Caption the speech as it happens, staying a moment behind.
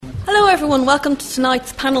everyone, welcome to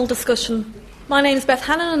tonight's panel discussion. My name is Beth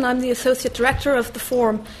Hannon and I'm the Associate Director of The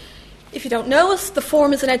Forum. If you don't know us, The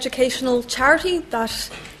Forum is an educational charity that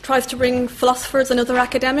tries to bring philosophers and other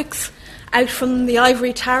academics out from the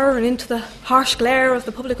ivory tower and into the harsh glare of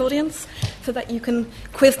the public audience so that you can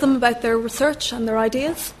quiz them about their research and their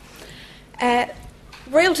ideas.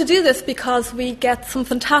 We're able to do this because we get some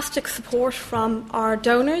fantastic support from our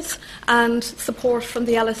donors and support from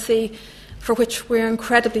the LSE, for which we're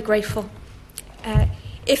incredibly grateful.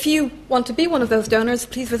 If you want to be one of those donors,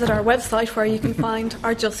 please visit our website where you can find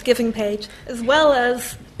our Just Giving page. As well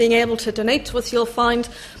as being able to donate to us, you'll find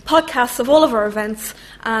podcasts of all of our events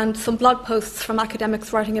and some blog posts from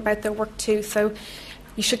academics writing about their work too, so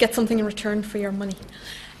you should get something in return for your money.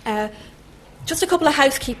 Just a couple of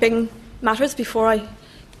housekeeping matters before I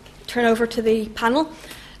turn over to the panel.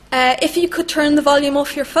 If you could turn the volume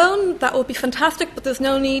off your phone, that would be fantastic, but there's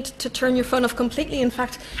no need to turn your phone off completely. In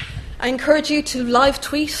fact, I encourage you to live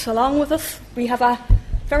tweet along with us. We have a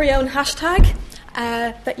very own hashtag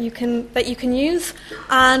that you can use.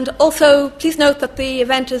 And also, please note that the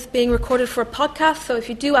event is being recorded for a podcast, so if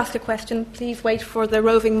you do ask a question, please wait for the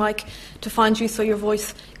roving mic to find you so your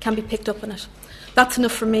voice can be picked up in it. That's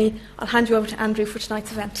enough from me. I'll hand you over to Andrew for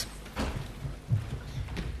tonight's event.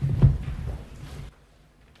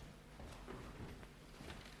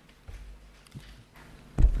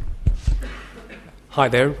 Hi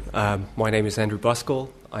there, my name is Andrew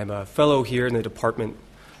Buskell. I'm a fellow here in the Department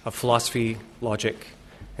of Philosophy, Logic,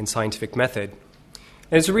 and Scientific Method.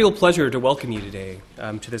 And it's a real pleasure to welcome you today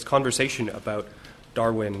to this conversation about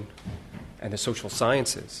Darwin and the social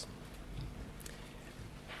sciences.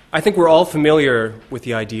 I think we're all familiar with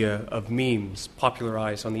the idea of memes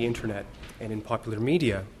popularized on the internet and in popular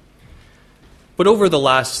media. But over the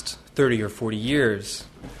last 30 or 40 years,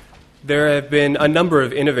 there have been a number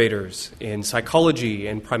of innovators in psychology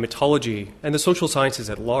and primatology and the social sciences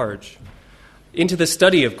at large into the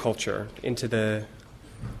study of culture, into the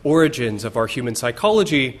origins of our human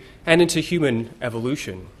psychology, and into human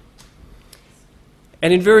evolution.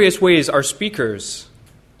 And in various ways, our speakers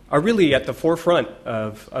are really at the forefront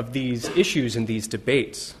of these issues and these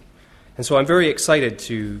debates. And so I'm very excited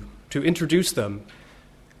to introduce them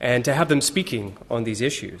and to have them speaking on these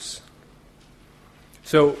issues.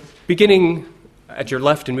 So, beginning at your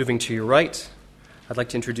left and moving to your right, I'd like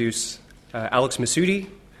to introduce Alex Mesoudi,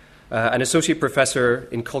 an associate professor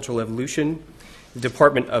in cultural evolution, the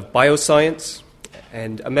Department of Bioscience,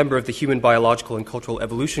 and a member of the Human Biological and Cultural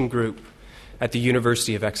Evolution Group at the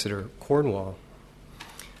University of Exeter, Cornwall.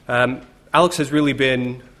 Alex has really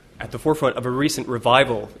been at the forefront of a recent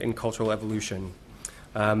revival in cultural evolution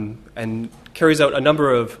and carries out a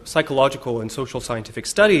number of psychological and social scientific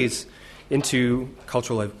studies into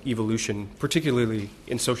cultural evolution, particularly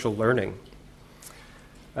in social learning.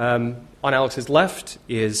 On Alex's left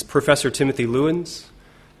is Professor Timothy Lewens,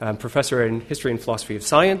 Professor in History and Philosophy of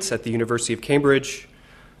Science at the University of Cambridge,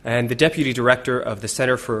 and the Deputy Director of the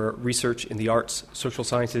Center for Research in the Arts, Social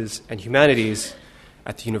Sciences, and Humanities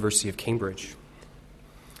at the University of Cambridge.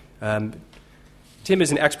 Tim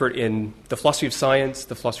is an expert in the philosophy of science,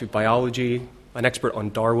 the philosophy of biology, an expert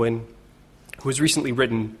on Darwin, who has recently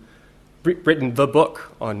written the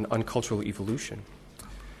book on cultural evolution.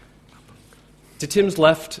 To Tim's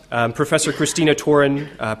left, Professor Christina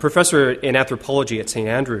Toren, professor in anthropology at St.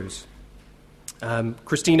 Andrews.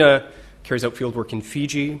 Christina carries out fieldwork in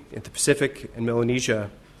Fiji, in the Pacific, and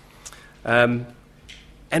Melanesia, and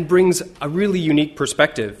brings a really unique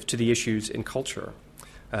perspective to the issues in culture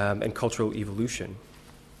and cultural evolution.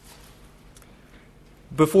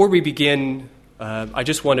 Before we begin, I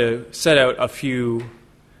just want to set out a few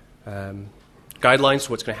guidelines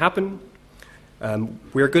to what's going to happen.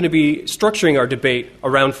 We're going to be structuring our debate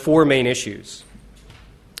around four main issues.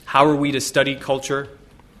 How are we to study culture?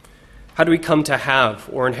 How do we come to have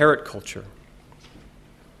or inherit culture?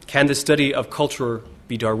 Can the study of culture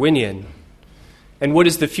be Darwinian? And what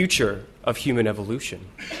is the future of human evolution?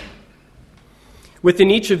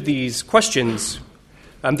 Within each of these questions,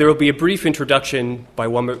 there will be a brief introduction by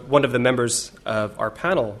one of the members of our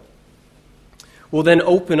panel. We'll then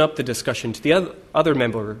open up the discussion to the other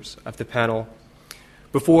members of the panel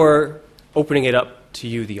before opening it up to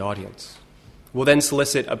you, the audience. We'll then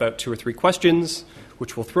solicit about 2 or 3 questions,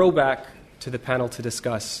 which we'll throw back to the panel to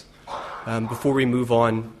discuss before we move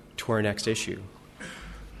on to our next issue.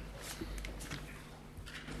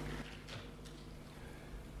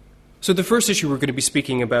 So the first issue we're going to be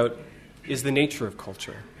speaking about is the nature of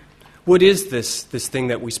culture. What is this thing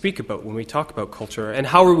that we speak about when we talk about culture, and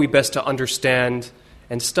how are we best to understand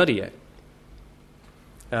and study it?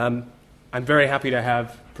 I'm very happy to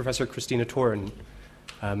have Professor Christina Toren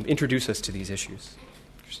introduce us to these issues.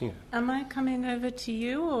 Christina. Am I coming over to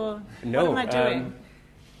you, or no, what am I doing?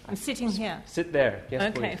 I'm sitting here. Sit there. Yes,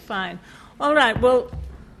 okay, please. Fine. All right, well,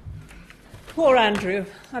 poor Andrew.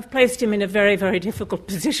 I've placed him in a very, very difficult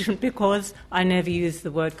position because I never use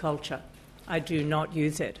the word culture. I do not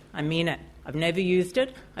use it. I mean it. I've never used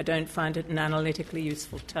it. I don't find it an analytically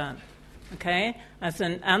useful term. Okay? As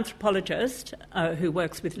an anthropologist who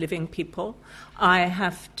works with living people, I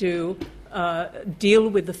have to deal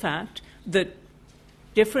with the fact that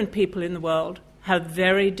different people in the world can have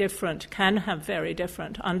very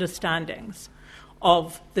different understandings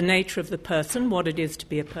of the nature of the person, what it is to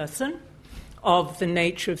be a person, of the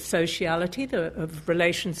nature of sociality, of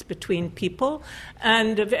relations between people,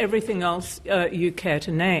 and of everything else you care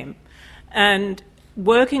to name. And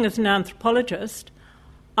working as an anthropologist,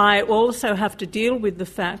 I also have to deal with the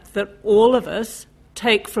fact that all of us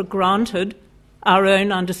take for granted our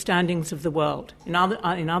own understandings of the world. In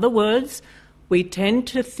other words, we tend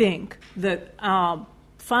to think that our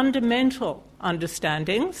fundamental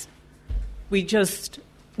understandings, we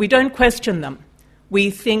don't question them. We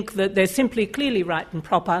think that they're simply clearly right and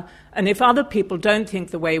proper, and if other people don't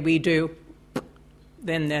think the way we do,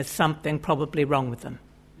 then there's something probably wrong with them.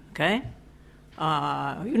 Okay?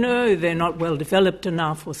 They're not well developed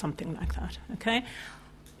enough or something like that. Okay?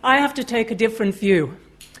 I have to take a different view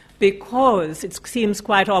because it seems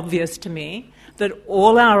quite obvious to me that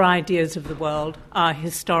all our ideas of the world are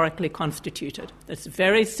historically constituted. That's a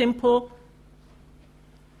very simple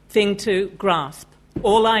thing to grasp.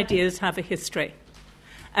 All ideas have a history.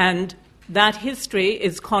 And that history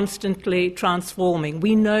is constantly transforming.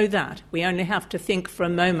 We know that. We only have to think for a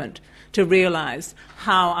moment to realize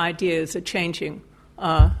how ideas are changing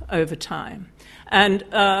over time. And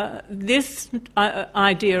this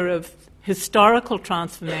idea of historical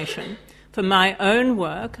transformation, for my own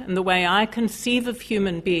work and the way I conceive of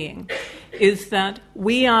human being, is that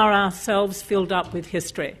we are ourselves filled up with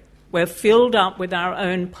history. We're filled up with our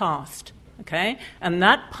own past, okay? And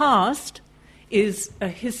that past is a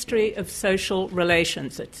history of social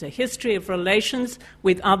relations. It's a history of relations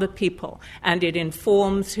with other people, and it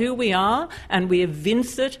informs who we are, and we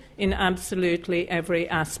evince it in absolutely every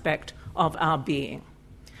aspect of our being.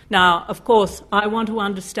 Now, of course, I want to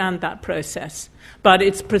understand that process, but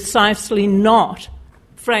it's precisely not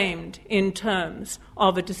framed in terms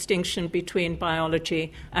of a distinction between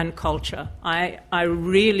biology and culture. I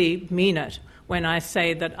really mean it when I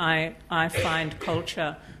say that I find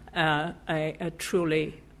culture a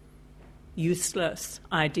truly useless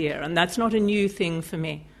idea. And that's not a new thing for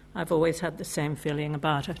me. I've always had the same feeling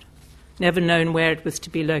about it. Never known where it was to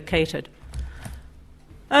be located.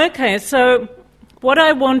 Okay, so what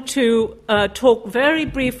I want to talk very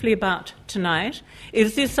briefly about tonight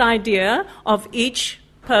is this idea of each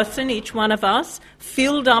person, each one of us,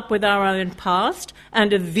 filled up with our own past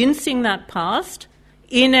and evincing that past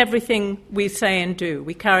in everything we say and do.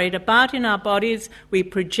 We carry it about in our bodies. We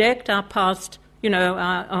project our past,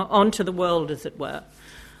 onto the world, as it were.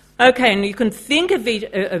 Okay, and you can think of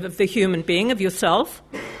the human being, of yourself,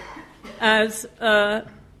 as a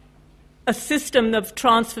system of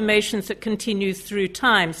transformations that continues through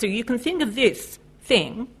time. So you can think of this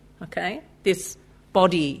thing, okay, this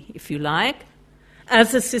body, if you like,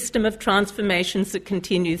 as a system of transformations that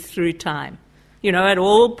continues through time. At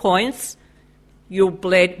all points, your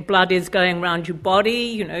blood is going around your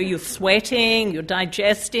body, you're sweating, you're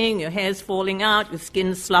digesting, your hair's falling out, your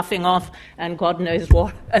skin's sloughing off, and God knows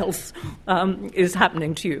what else is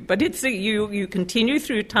happening to you. But you continue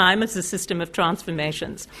through time as a system of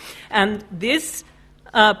transformations. And this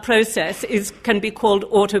process can be called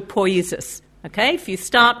autopoiesis. Okay? If you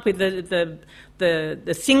start with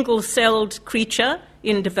the single-celled creature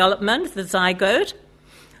in development, the zygote,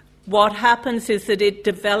 what happens is that it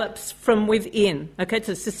develops from within. Okay, it's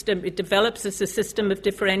a system. It develops as a system of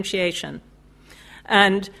differentiation,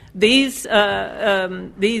 and these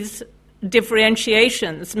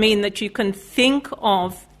differentiations mean that you can think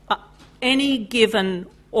of any given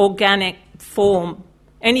organic form,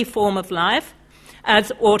 any form of life,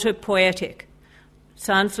 as autopoietic.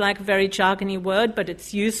 Sounds like a very jargony word, but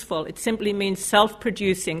it's useful. It simply means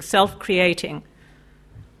self-producing, self-creating.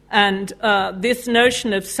 And this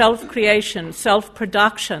notion of self-creation,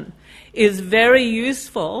 self-production, is very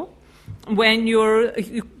useful when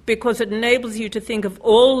because it enables you to think of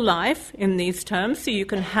all life in these terms. So you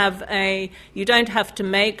don't have to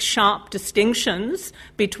make sharp distinctions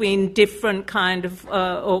between different kind of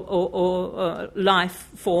life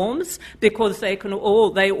forms, because they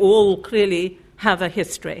all clearly have a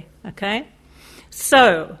history. Okay,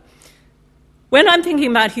 so when I'm thinking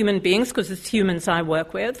about human beings, because it's humans I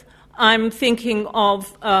work with, I'm thinking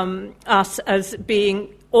of us as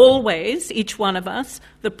being always, each one of us,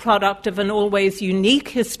 the product of an always unique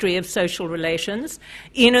history of social relations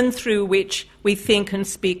in and through which we think and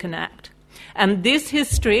speak and act. And this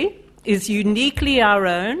history is uniquely our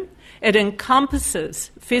own. It encompasses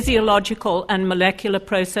physiological and molecular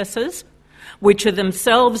processes, which are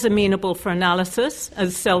themselves amenable for analysis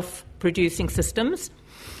as self-producing systems,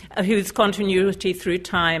 whose continuity through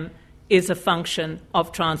time is a function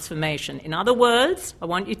of transformation. In other words, I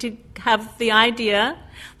want you to have the idea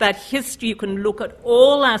that history, you can look at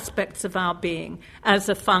all aspects of our being as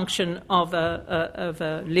a function of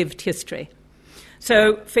a lived history.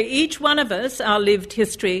 So for each one of us, our lived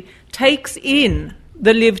history takes in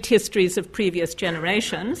the lived histories of previous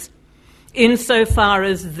generations, insofar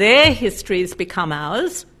as their histories become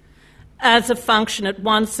ours, as a function at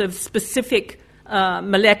once of specific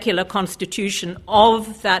molecular constitution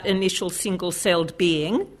of that initial single-celled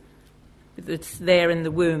being that's there in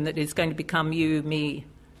the womb that is going to become you, me,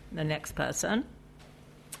 the next person,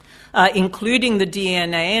 including the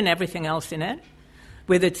DNA and everything else in it,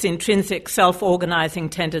 with its intrinsic self-organizing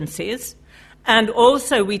tendencies. And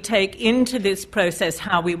also we take into this process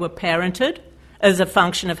how we were parented as a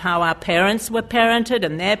function of how our parents were parented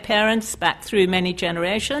and their parents back through many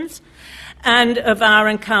generations, and of our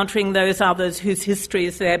encountering those others whose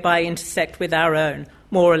histories thereby intersect with our own,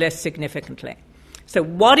 more or less significantly. So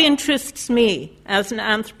what interests me as an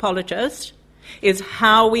anthropologist is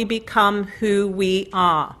how we become who we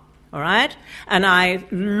are, all right? And I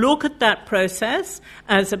look at that process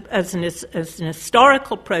as an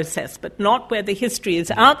historical process, but not where the history is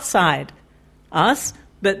outside us,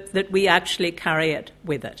 but that we actually carry it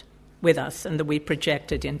with us, and that we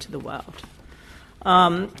project it into the world.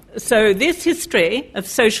 So this history of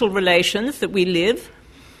social relations that we live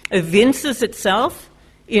evinces itself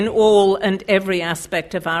in all and every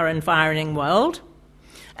aspect of our environing world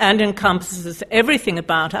and encompasses everything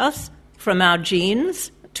about us, from our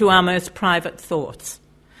genes to our most private thoughts.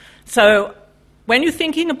 So when you're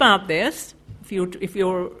thinking about this, if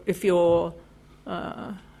you're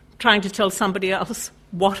trying to tell somebody else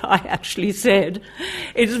what I actually said,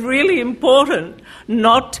 it's really important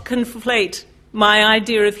not to conflate my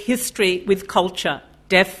idea of history with culture.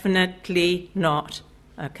 Definitely not,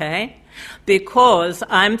 okay? Because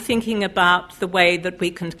I'm thinking about the way that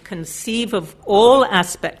we can conceive of all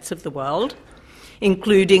aspects of the world,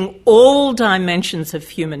 including all dimensions of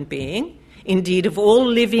human being, indeed of all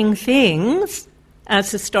living things, as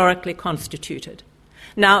historically constituted.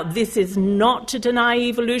 Now, this is not to deny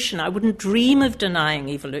evolution. I wouldn't dream of denying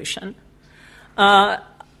evolution.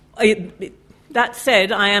 That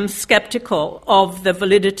said, I am skeptical of the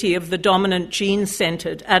validity of the dominant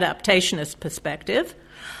gene-centered adaptationist perspective.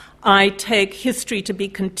 I take history to be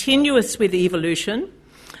continuous with evolution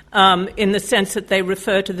in the sense that they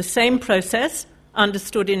refer to the same process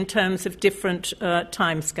understood in terms of different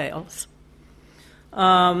timescales.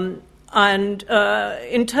 And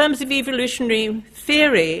in terms of evolutionary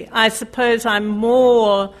theory, I suppose I'm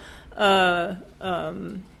more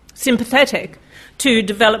sympathetic to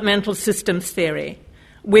developmental systems theory,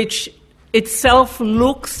 which itself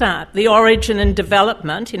looks at the origin and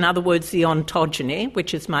development, in other words, the ontogeny,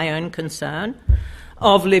 which is my own concern,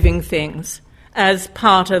 of living things as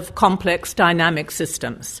part of complex dynamic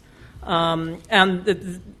systems. And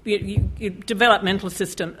the developmental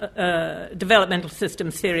systems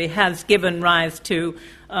theory has given rise to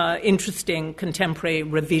interesting contemporary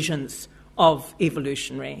revisions of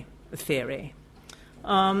evolutionary theory.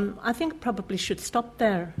 I think probably should stop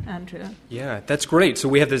there, Andrew. Yeah, that's great. So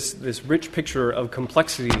we have this rich picture of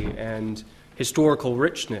complexity and historical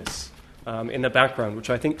richness in the background, which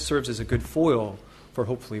I think serves as a good foil for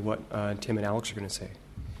hopefully what Tim and Alex are going to say.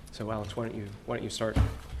 So, Alex, why don't you start?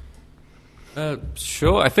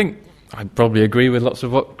 Sure. I think I'd probably agree with lots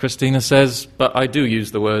of what Christina says, but I do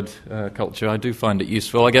use the word culture. I do find it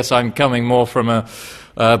useful. I guess I'm coming more from a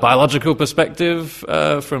biological perspective,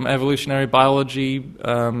 from evolutionary biology,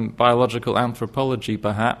 biological anthropology,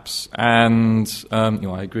 perhaps. And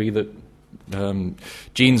I agree that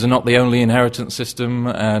genes are not the only inheritance system,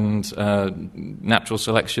 and natural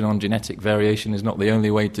selection on genetic variation is not the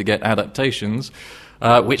only way to get adaptations.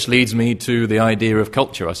 Which leads me to the idea of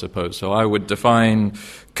culture, I suppose. So I would define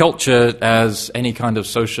culture as any kind of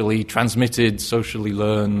socially transmitted, socially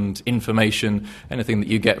learned information, anything that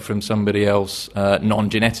you get from somebody else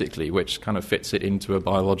non-genetically, which kind of fits it into a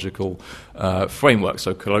biological framework.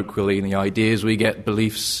 So colloquially, in the ideas we get,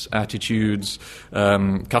 beliefs, attitudes,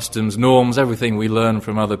 customs, norms, everything we learn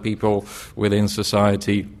from other people within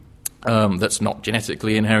society that's not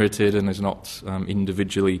genetically inherited and is not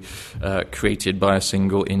individually created by a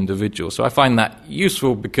single individual. So I find that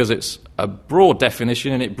useful because it's a broad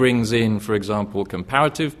definition and it brings in, for example,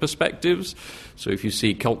 comparative perspectives. So if you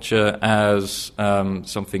see culture as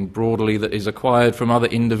something broadly that is acquired from other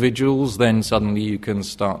individuals, then suddenly you can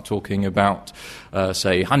start talking about,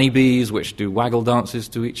 say, honeybees, which do waggle dances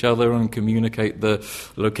to each other and communicate the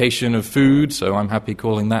location of food. So I'm happy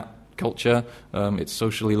calling that culture. It's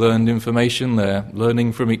socially learned information. They're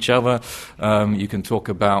learning from each other. You can talk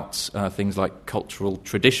about things like cultural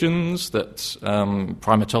traditions that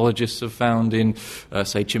primatologists have found in,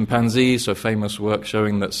 say, chimpanzees. So famous work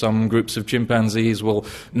showing that some groups of chimpanzees will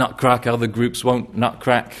nutcrack, other groups won't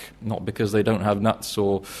nutcrack, not because they don't have nuts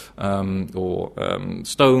or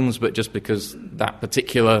stones, but just because that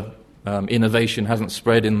particular innovation hasn't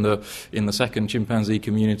spread in the second chimpanzee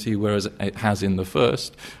community, whereas it has in the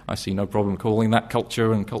first. I see no problem calling that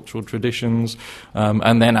culture and cultural traditions.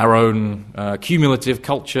 And then our own cumulative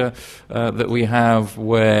culture that we have,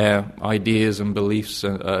 where ideas and beliefs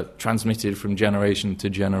are transmitted from generation to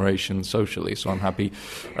generation socially. So I'm happy,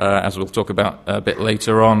 as we'll talk about a bit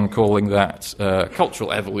later on, calling that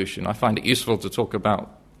cultural evolution. I find it useful to talk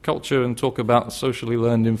about culture and talk about socially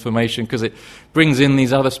learned information because it brings in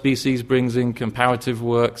these other species, brings in comparative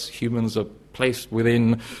works. Humans are placed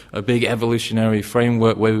within a big evolutionary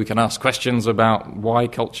framework where we can ask questions about why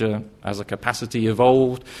culture as a capacity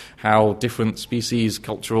evolved, how different species'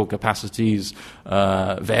 cultural capacities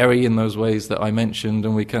vary in those ways that I mentioned,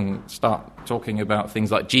 and we can start talking about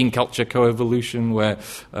things like gene culture coevolution, where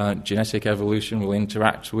genetic evolution will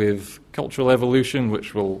interact with cultural evolution,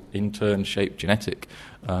 which will in turn shape genetic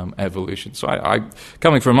evolution. So I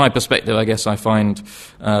coming from my perspective, I guess I find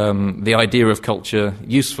the idea of culture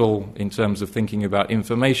useful in terms of thinking about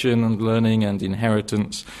information and learning and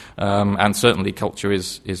inheritance, and certainly culture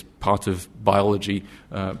is part of biology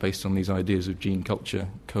based on these ideas of gene culture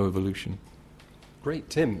coevolution. Great.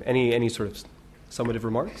 Tim, any sort of summative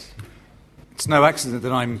remarks? It's no accident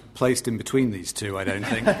that I'm placed in between these two, I don't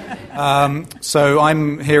think. So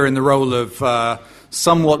I'm here in the role of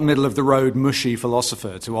somewhat middle-of-the-road, mushy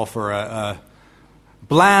philosopher to offer a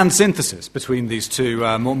bland synthesis between these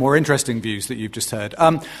two more interesting views that you've just heard.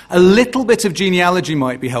 A little bit of genealogy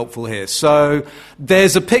might be helpful here. So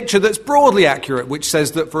there's a picture that's broadly accurate, which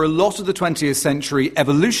says that for a lot of the 20th century,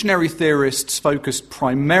 evolutionary theorists focused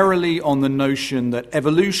primarily on the notion that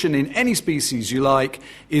evolution in any species you like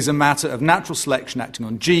is a matter of natural selection acting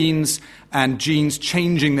on genes, and genes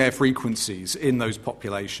changing their frequencies in those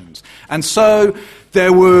populations. And so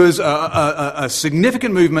there was a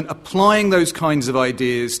significant movement applying those kinds of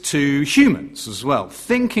ideas to humans as well,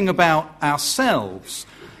 thinking about ourselves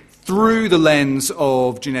through the lens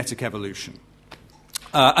of genetic evolution.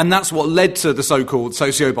 And that's what led to the so-called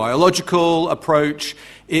sociobiological approach.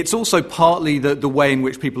 It's also partly the way in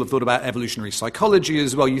which people have thought about evolutionary psychology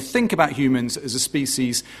as well. You think about humans as a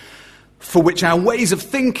species for which our ways of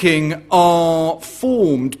thinking are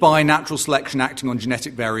formed by natural selection acting on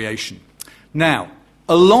genetic variation. Now,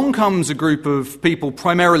 along comes a group of people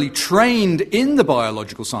primarily trained in the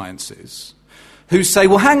biological sciences who say,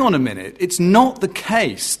 well, hang on a minute, it's not the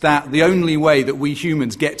case that the only way that we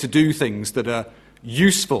humans get to do things that are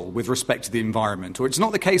useful with respect to the environment, or it's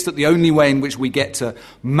not the case that the only way in which we get to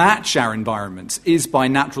match our environments is by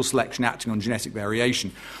natural selection acting on genetic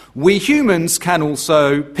variation. We humans can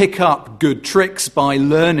also pick up good tricks by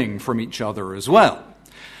learning from each other as well.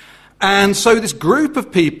 And so this group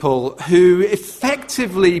of people who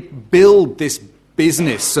effectively build this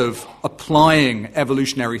business of applying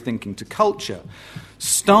evolutionary thinking to culture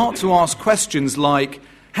start to ask questions like,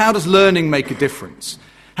 how does learning make a difference?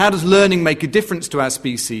 How does learning make a difference to our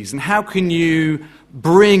species? And how can you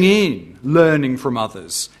bring in learning from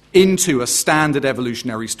others into a standard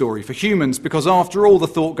evolutionary story for humans? Because after all, the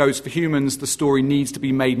thought goes for humans, the story needs to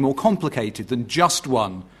be made more complicated than just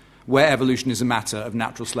one where evolution is a matter of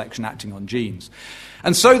natural selection acting on genes.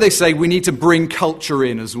 And so they say we need to bring culture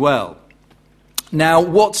in as well. Now,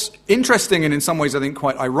 what's interesting and in some ways I think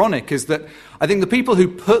quite ironic is that I think the people who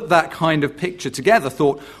put that kind of picture together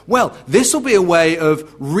thought, well, this will be a way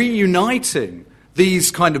of reuniting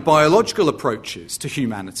these kind of biological approaches to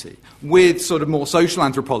humanity with sort of more social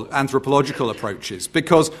anthropological approaches,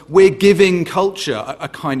 because we're giving culture a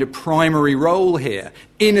kind of primary role here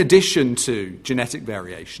in addition to genetic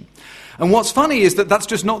variation. And what's funny is that that's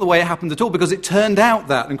just not the way it happened at all, because it turned out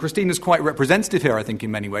that, and Christina's quite representative here, I think,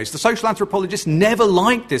 in many ways, the social anthropologists never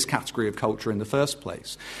liked this category of culture in the first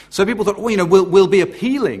place. So people thought, well, we'll be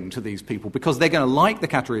appealing to these people because they're going to like the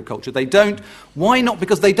category of culture. They don't. Why not?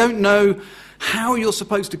 Because they don't know how you're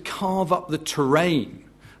supposed to carve up the terrain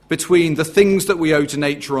between the things that we owe to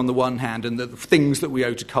nature on the one hand and the things that we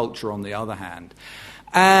owe to culture on the other hand.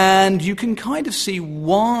 And you can kind of see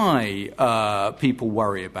why people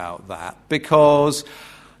worry about that, because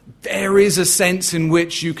there is a sense in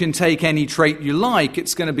which you can take any trait you like.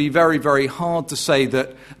 It's going to be very, very hard to say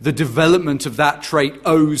that the development of that trait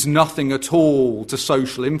owes nothing at all to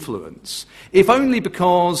social influence, if only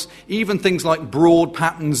because even things like broad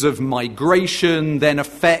patterns of migration then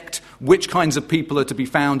affect which kinds of people are to be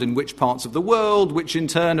found in which parts of the world, which in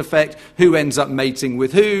turn affect who ends up mating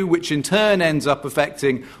with who, which in turn ends up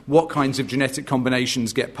affecting what kinds of genetic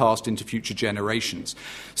combinations get passed into future generations.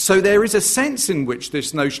 So there is a sense in which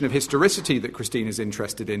this notion of historicity that Christina is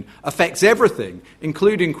interested in affects everything,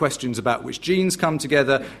 including questions about which genes come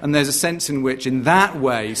together, and there's a sense in which, in that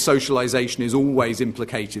way, socialization is always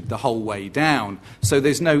implicated the whole way down. So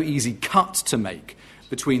there's no easy cut to make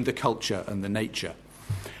between the culture and the nature.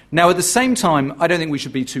 Now, at the same time, I don't think we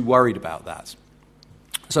should be too worried about that.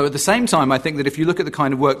 So at the same time, I think that if you look at the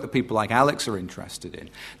kind of work that people like Alex are interested in,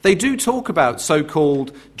 they do talk about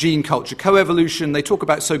so-called gene-culture coevolution. They talk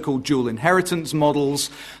about so-called dual inheritance models.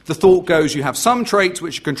 The thought goes you have some traits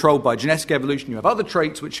which are controlled by genetic evolution. You have other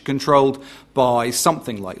traits which are controlled by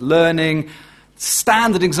something like learning.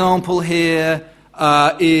 Standard example here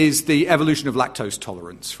is the evolution of lactose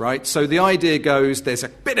tolerance, right? So the idea goes there's a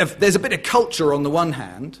bit of culture on the one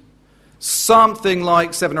hand. Something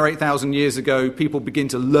like 7,000 or 8,000 years ago, people begin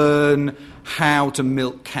to learn how to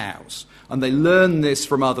milk cows. And they learn this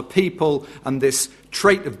from other people, and this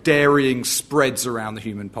trait of dairying spreads around the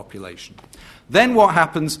human population. Then what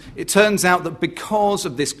happens? It turns out that because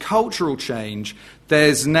of this cultural change,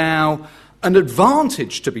 there's now an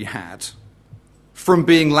advantage to be had from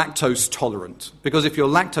being lactose tolerant. Because if you're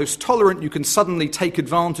lactose tolerant, you can suddenly take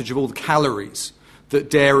advantage of all the calories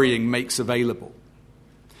that dairying makes available.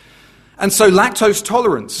 And so lactose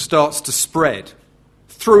tolerance starts to spread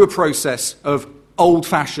through a process of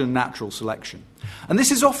old-fashioned natural selection. And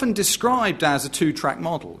this is often described as a two-track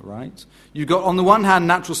model, right? You've got, on the one hand,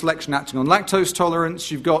 natural selection acting on lactose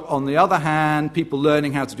tolerance. You've got, on the other hand, people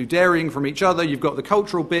learning how to do dairying from each other. You've got the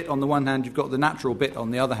cultural bit on the one hand. You've got the natural bit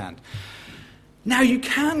on the other hand. Now, you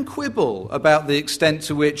can quibble about the extent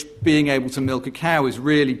to which being able to milk a cow is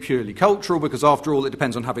really purely cultural, because after all, it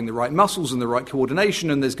depends on having the right muscles and the right coordination,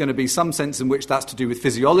 and there's going to be some sense in which that's to do with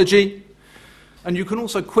physiology. And you can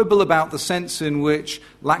also quibble about the sense in which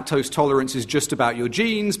lactose tolerance is just about your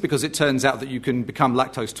genes, because it turns out that you can become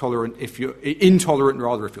lactose tolerant if you're intolerant,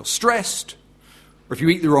 rather, if you're stressed, or if you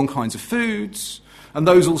eat the wrong kinds of foods, and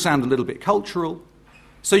those all sound a little bit cultural.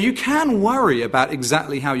 So you can worry about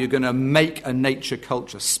exactly how you're going to make a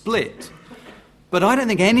nature-culture split. But I don't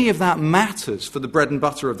think any of that matters for the bread and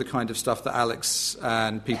butter of the kind of stuff that Alex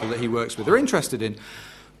and people that he works with are interested in.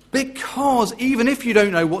 Because even if you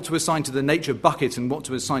don't know what to assign to the nature bucket and what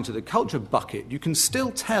to assign to the culture bucket, you can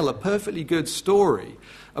still tell a perfectly good story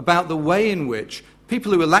about the way in which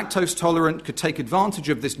people who are lactose tolerant could take advantage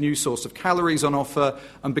of this new source of calories on offer,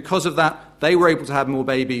 and because of that, they were able to have more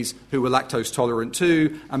babies who were lactose tolerant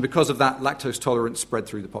too, and because of that, lactose tolerance spread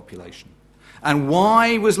through the population. And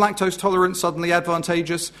why was lactose tolerance suddenly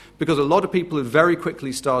advantageous? Because a lot of people had very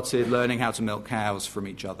quickly started learning how to milk cows from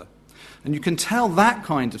each other. And you can tell that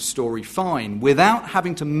kind of story fine without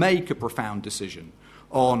having to make a profound decision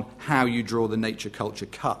on how you draw the nature-culture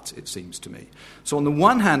cut, it seems to me. So on the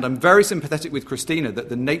one hand, I'm very sympathetic with Christina that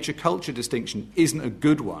the nature-culture distinction isn't a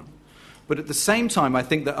good one. But at the same time, I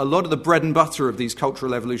think that a lot of the bread and butter of these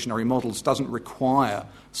cultural evolutionary models doesn't require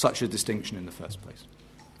such a distinction in the first place.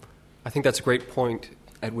 I think that's a great point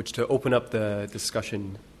at which to open up the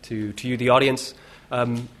discussion to you, the audience.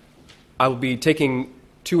 I will be taking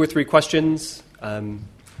 2 or 3 questions.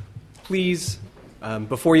 Please,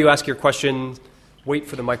 before you ask your question, wait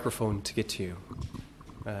for the microphone to get to you.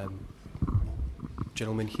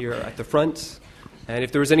 Gentleman here at the front. And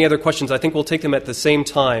if there's any other questions, I think we'll take them at the same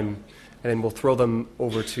time, and then we'll throw them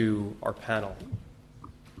over to our panel.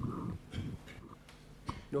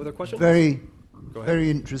 No other questions?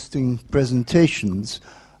 Very interesting presentations.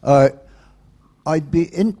 I'd be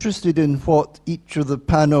interested in what each of the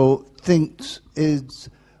panel thinks is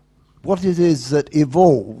what it is that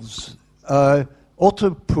evolves.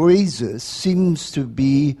 Autopoiesis seems to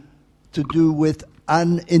be to do with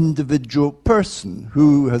an individual person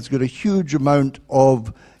who has got a huge amount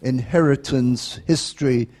of inheritance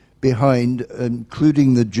history behind,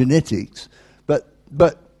 including the genetics.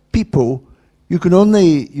 But people, you can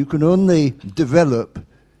only develop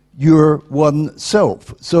your one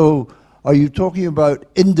self. So are you talking about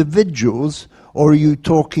individuals, or are you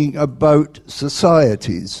talking about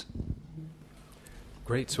societies?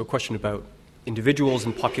 Great. So a question about individuals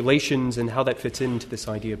and populations and how that fits into this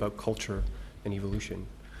idea about culture and evolution.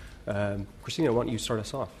 Christina, why don't you start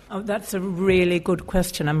us off? Oh, that's a really good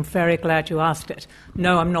question. I'm very glad you asked it.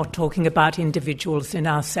 No, I'm not talking about individuals in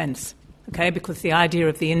our sense, okay, because the idea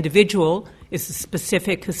of the individual is a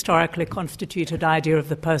specific, historically constituted idea of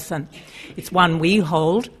the person. It's one we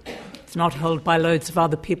hold. It's not held by loads of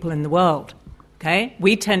other people in the world. Okay?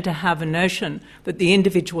 We tend to have a notion that the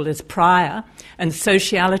individual is prior and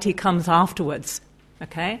sociality comes afterwards.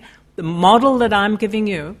 Okay? The model that I'm giving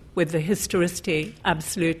you, with the historicity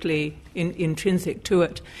absolutely intrinsic to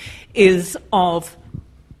it, is of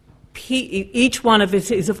each one of us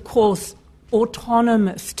is, of course,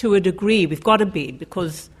 autonomous to a degree. We've got to be,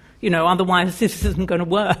 because, otherwise this isn't going to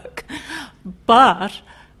work. But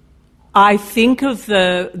I think of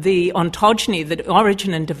the ontogeny, the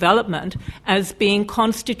origin and development, as being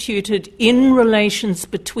constituted in relations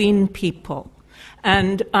between people.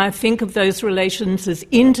 And I think of those relations as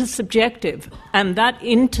intersubjective. And that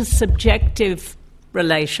intersubjective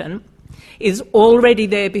relation is already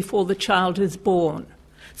there before the child is born.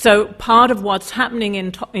 So part of what's happening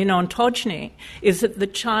in ontogeny is that the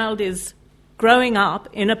child is growing up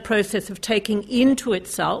in a process of taking into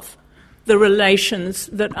itself the relations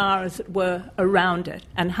that are, as it were, around it.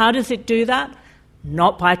 And how does it do that?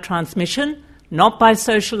 Not by transmission, not by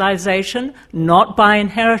socialization, not by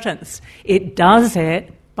inheritance. It does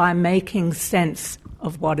it by making sense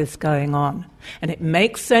of what is going on. And it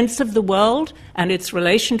makes sense of the world and its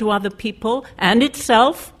relation to other people and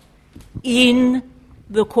itself in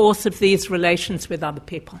the course of these relations with other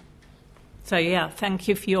people. So, thank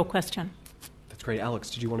you for your question. That's great.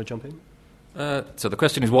 Alex, did you want to jump in? So the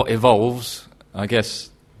question is what evolves. I guess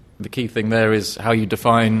the key thing there is how you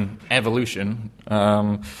define evolution.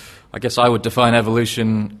 I guess I would define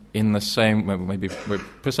evolution in the same... Maybe we're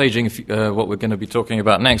presaging what we're going to be talking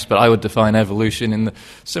about next, but I would define evolution in the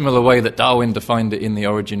similar way that Darwin defined it in The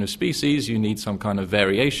Origin of Species. You need some kind of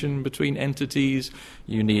variation between entities.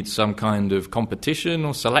 You need some kind of competition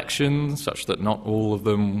or selection such that not all of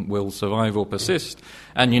them will survive or persist.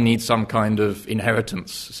 And you need some kind of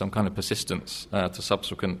inheritance, some kind of persistence to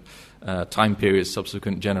subsequent time periods,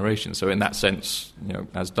 subsequent generations. So in that sense,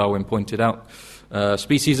 as Darwin pointed out,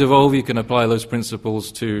 species evolve. You can apply those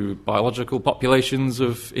principles to biological populations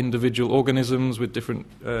of individual organisms with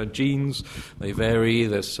different genes. They vary.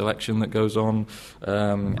 There's selection that goes on,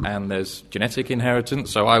 and there's genetic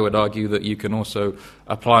inheritance. So I would argue that you can also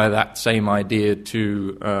apply that same idea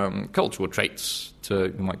to cultural traits.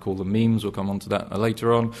 You might call them memes. We'll come on to that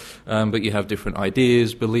later on. But you have different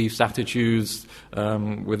ideas, beliefs, attitudes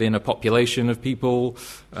within a population of people.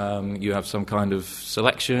 You have some kind of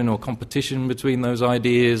selection or competition between those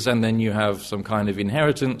ideas, and then you have some kind of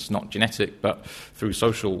inheritance, not genetic, but through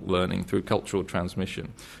social learning, through cultural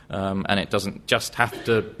transmission. And it doesn't just have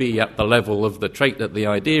to be at the level of the trait at the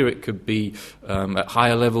idea. It could be at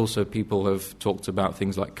higher levels. So people have talked about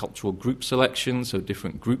things like cultural group selection, so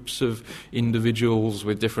different groups of individuals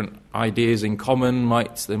with different ideas in common.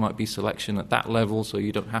 There might be selection at that level, so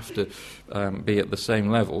you don't have to be at the same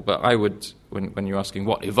level. But I would, when you're asking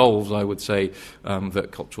what evolves, I would say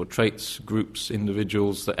that cultural traits, groups,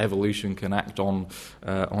 individuals, that evolution can act on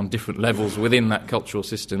different levels within that cultural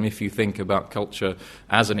system if you think about culture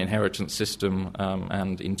as an inheritance system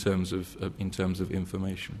and in terms of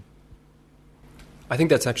information. I think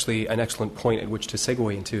that's actually an excellent point at which to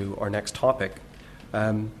segue into our next topic.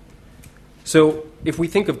 So if we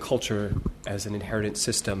think of culture as an inheritance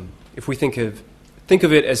system, if we think of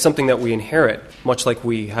it as something that we inherit, much like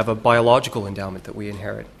we have a biological endowment that we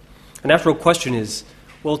inherit, a natural question is,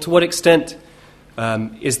 well, to what extent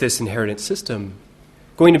is this inheritance system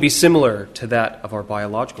going to be similar to that of our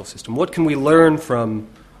biological system? What can we learn from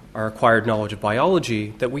our acquired knowledge of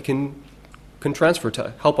biology that we can transfer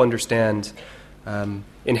to help understand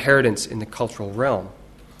inheritance in the cultural realm?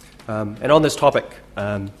 And on this topic,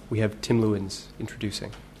 we have Tim Lewens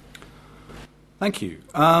introducing. Thank you.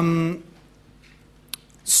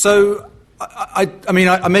 So,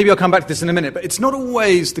 maybe I'll come back to this in a minute, but it's not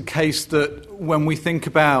always the case that when we think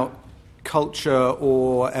about culture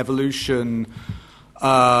or evolution,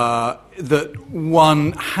 that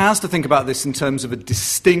one has to think about this in terms of a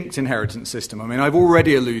distinct inheritance system. I mean, I've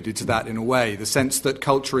already alluded to that in a way, the sense that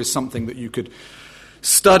culture is something that you could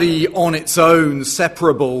study on its own,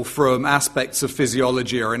 separable from aspects of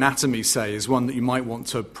physiology or anatomy, say, is one that you might want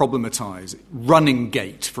to problematize. Running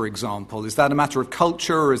gait, for example, is that a matter of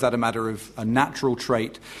culture or is that a matter of a natural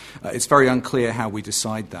trait? It's very unclear how we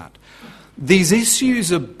decide that. These issues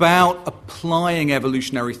about applying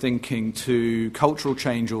evolutionary thinking to cultural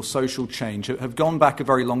change or social change have gone back a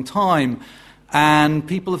very long time, And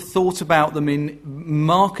people have thought about them in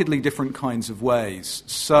markedly different kinds of ways.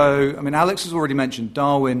 So, I mean, Alex has already mentioned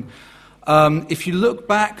Darwin. If you look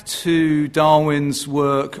back to Darwin's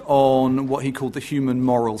work on what he called the human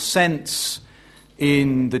moral sense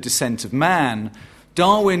in The Descent of Man,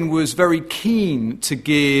 Darwin was very keen to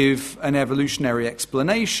give an evolutionary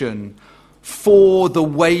explanation for the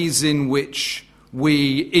ways in which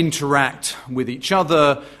we interact with each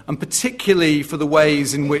other, and particularly for the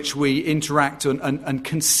ways in which we interact and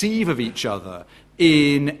conceive of each other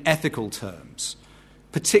in ethical terms.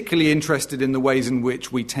 Particularly interested in the ways in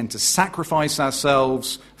which we tend to sacrifice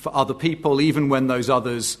ourselves for other people, even when those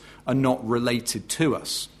others are not related to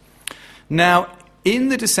us. Now, in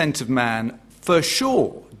The Descent of Man, for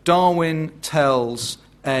sure, Darwin tells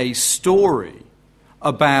a story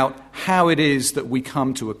about how it is that we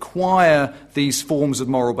come to acquire these forms of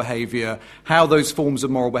moral behaviour, how those forms of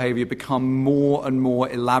moral behaviour become more and more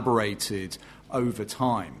elaborated over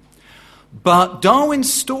time. But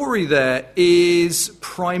Darwin's story there is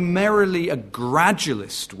primarily a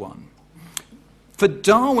gradualist one. For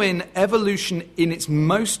Darwin, evolution in its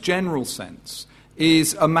most general sense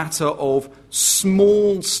is a matter of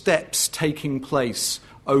small steps taking place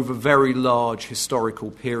over very large historical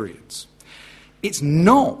periods. It's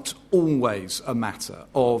not always a matter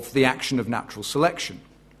of the action of natural selection.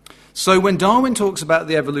 So when Darwin talks about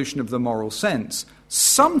the evolution of the moral sense,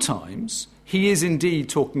 sometimes he is indeed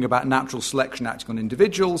talking about natural selection acting on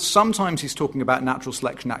individuals, sometimes he's talking about natural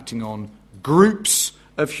selection acting on groups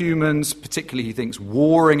of humans, particularly he thinks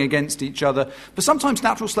warring against each other, but sometimes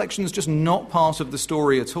natural selection is just not part of the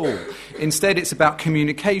story at all. Instead, it's about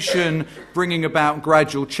communication, bringing about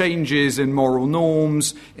gradual changes in moral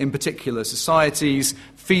norms in particular societies,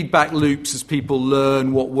 feedback loops as people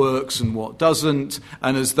learn what works and what doesn't,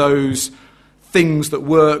 and as those things that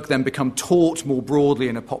work then become taught more broadly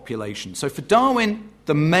in a population. So for Darwin,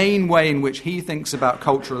 the main way in which he thinks about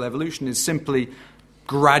cultural evolution is simply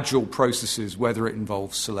gradual processes, whether it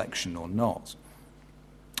involves selection or not.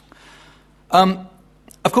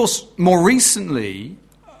 Of course, more recently,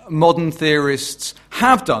 modern theorists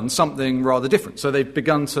have done something rather different. So they've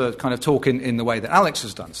begun to kind of talk in the way that Alex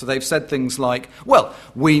has done. So they've said things like, well,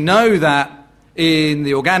 we know that in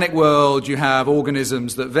the organic world you have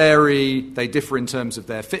organisms that vary, they differ in terms of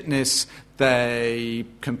their fitness, they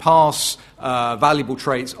can pass valuable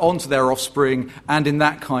traits onto their offspring, and in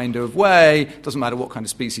that kind of way, doesn't matter what kind of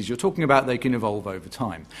species you're talking about, they can evolve over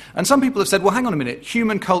time. And some people have said, well, hang on a minute,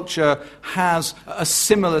 human culture has a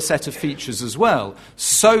similar set of features as well,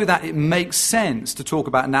 so that it makes sense to talk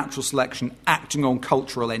about natural selection acting on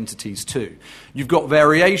cultural entities too. You've got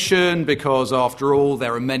variation because, after all,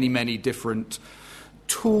 there are many, many different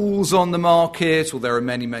tools on the market, or there are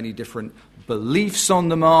many, many different beliefs on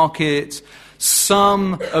the market.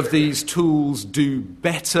 Some of these tools do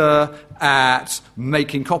better at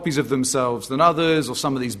making copies of themselves than others, or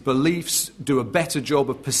some of these beliefs do a better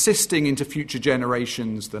job of persisting into future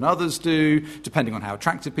generations than others do, depending on how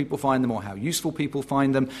attractive people find them or how useful people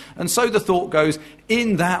find them. And so the thought goes,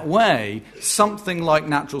 in that way, something like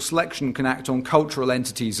natural selection can act on cultural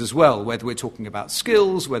entities as well, whether we're talking about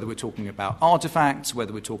skills, whether we're talking about artifacts,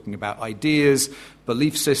 whether we're talking about ideas,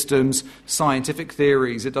 belief systems, scientific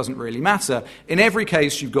theories, it doesn't really matter. In every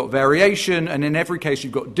case, you've got variation, and in every case,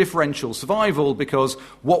 you've got differential survival, because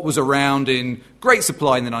what was around in great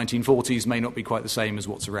supply in the 1940s may not be quite the same as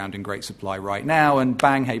what's around in great supply right now, and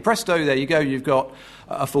bang, hey, presto, there you go, you've got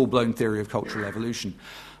a full-blown theory of cultural evolution.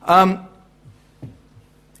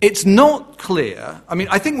 It's not clear. I mean,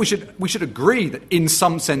 I think we should agree that in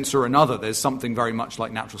some sense or another there's something very much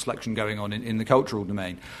like natural selection going on in the cultural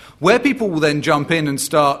domain. Where people will then jump in and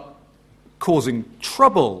start causing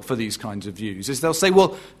trouble for these kinds of views is they'll say,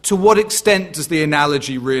 well, to what extent does the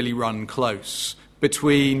analogy really run close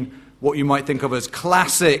between what you might think of as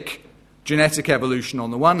classic genetic evolution on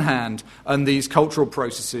the one hand and these cultural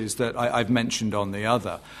processes that I've mentioned on the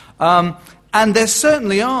other? And there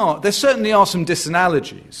certainly are some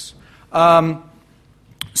disanalogies.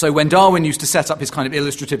 So when Darwin used to set up his kind of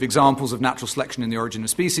illustrative examples of natural selection in the origin of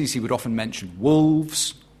species, he would often mention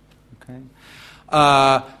wolves. Okay.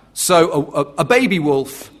 So a baby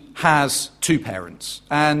wolf has two parents,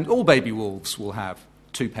 and all baby wolves will have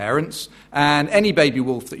two parents, and any baby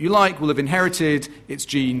wolf that you like will have inherited its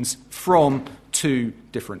genes from two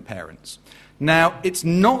different parents. Now, it's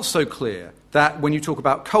not so clear that when you talk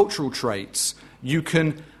about cultural traits, you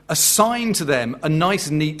can assign to them a nice,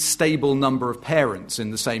 neat, stable number of parents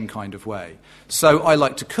in the same kind of way. So I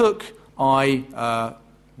like to cook. I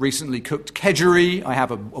recently cooked kedgeree. I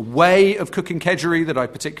have a way of cooking kedgeree that I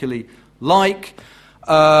particularly like.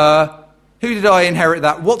 Who did I inherit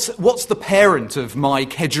that? What's the parent of my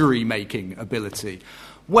kedgeree-making ability?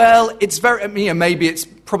 Well, it's maybe it's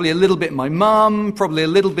probably a little bit my mum, probably a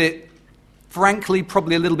little bit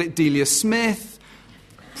Delia Smith,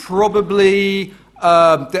 probably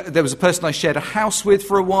there was a person I shared a house with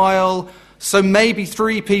for a while, so maybe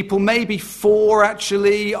 3 people, maybe 4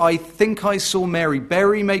 actually. I think I saw Mary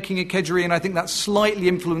Berry making a kedgeree, and I think that slightly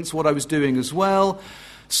influenced what I was doing as well.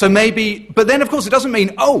 So maybe, but then of course it doesn't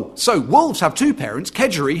mean, so wolves have 2 parents,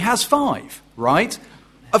 kedgeree has 5, right?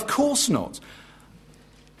 Of course not.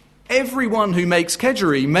 Everyone who makes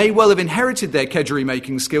kedgeree may well have inherited their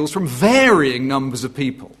kedgeree-making skills from varying numbers of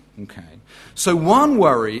people. Okay. So one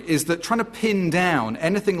worry is that trying to pin down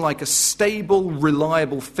anything like a stable,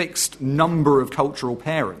 reliable, fixed number of cultural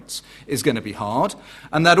parents is going to be hard.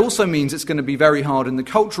 And that also means it's going to be very hard in the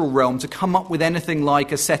cultural realm to come up with anything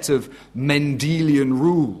like a set of Mendelian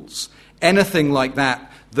rules, anything like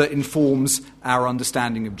that informs our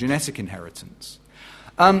understanding of genetic inheritance.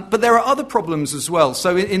 But there are other problems as well.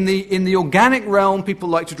 So in the organic realm, people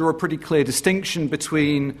like to draw a pretty clear distinction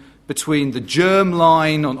between the germ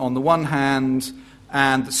line on the one hand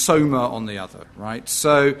and the soma on the other, right?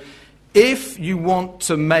 So if you want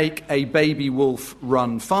to make a baby wolf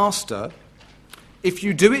run faster, if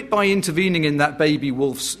you do it by intervening in that baby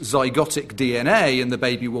wolf's zygotic DNA and the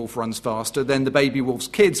baby wolf runs faster, then the baby wolf's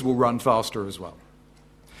kids will run faster as well.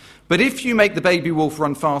 But if you make the baby wolf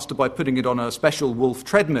run faster by putting it on a special wolf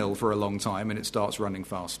treadmill for a long time and it starts running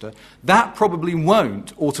faster, that probably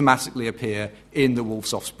won't automatically appear in the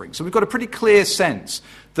wolf's offspring. So we've got a pretty clear sense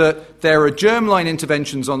that there are germline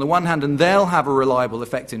interventions on the one hand, and they'll have a reliable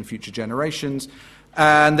effect in future generations.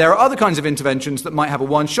 And there are other kinds of interventions that might have a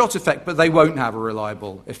one-shot effect, but they won't have a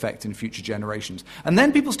reliable effect in future generations. And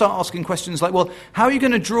then people start asking questions like, well, how are you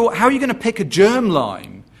going to pick a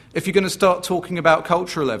germline if you're going to start talking about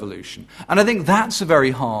cultural evolution? And I think that's a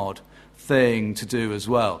very hard thing to do as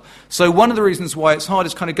well. So one of the reasons why it's hard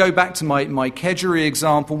is kind of go back to my kedgeree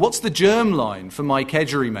example. What's the germline for my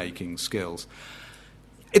kedgeree making skills?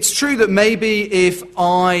 It's true that maybe if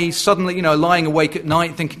I suddenly, lying awake at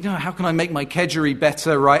night thinking, how can I make my kedgeree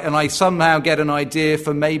better, right? And I somehow get an idea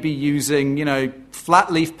for maybe using,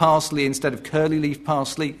 flat leaf parsley instead of curly leaf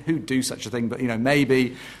parsley. Who'd do such a thing? But,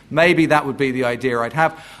 maybe that would be the idea I'd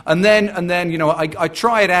have. And then I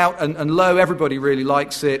try it out and lo, everybody really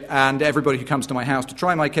likes it. And everybody who comes to my house to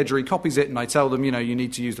try my kedgeree copies it. And I tell them, you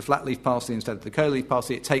need to use the flat leaf parsley instead of the curly leaf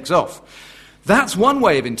parsley. It takes off. That's one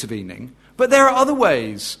way of intervening. But there are other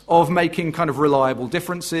ways of making kind of reliable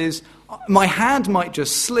differences. My hand might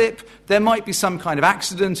just slip. There might be some kind of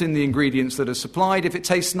accident in the ingredients that are supplied if it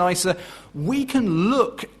tastes nicer. We can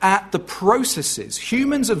look at the processes.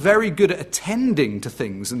 Humans are very good at attending to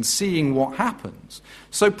things and seeing what happens.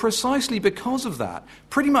 So precisely because of that,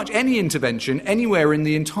 pretty much any intervention anywhere in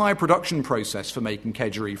the entire production process for making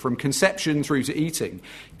kedgeree, from conception through to eating,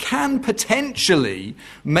 can potentially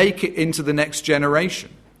make it into the next generation.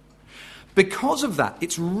 Because of that,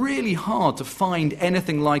 it's really hard to find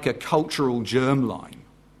anything like a cultural germline.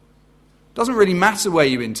 It doesn't really matter where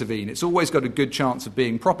you intervene. It's always got a good chance of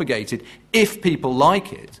being propagated if people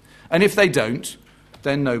like it. And if they don't,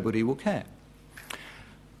 then nobody will care.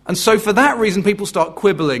 And so for that reason, people start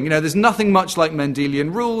quibbling. There's nothing much like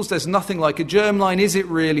Mendelian rules. There's nothing like a germline. Is it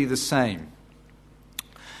really the same?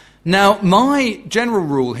 Now, my general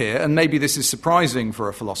rule here, and maybe this is surprising for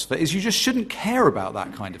a philosopher, is you just shouldn't care about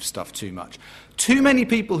that kind of stuff too much. Too many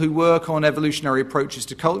people who work on evolutionary approaches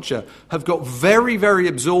to culture have got very, very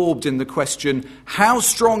absorbed in the question, how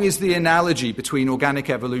strong is the analogy between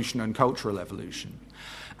organic evolution and cultural evolution?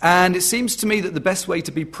 And it seems to me that the best way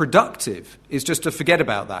to be productive is just to forget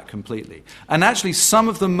about that completely. And actually, some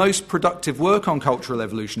of the most productive work on cultural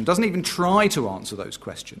evolution doesn't even try to answer those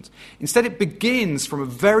questions. Instead, it begins from a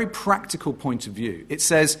very practical point of view. It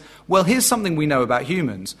says, well, here's something we know about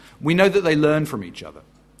humans. We know that they learn from each other.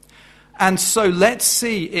 And so let's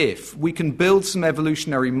see if we can build some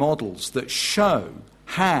evolutionary models that show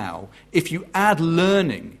how, if you add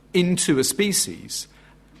learning into a species,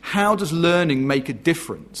 how does learning make a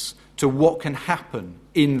difference to what can happen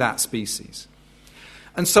in that species?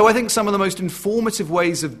 And so I think some of the most informative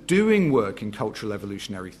ways of doing work in cultural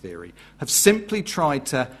evolutionary theory have simply tried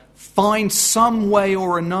to find some way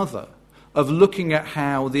or another of looking at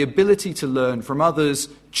how the ability to learn from others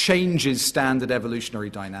changes standard evolutionary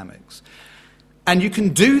dynamics. And you can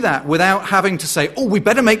do that without having to say, we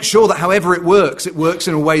better make sure that however it works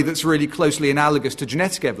in a way that's really closely analogous to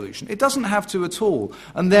genetic evolution. It doesn't have to at all.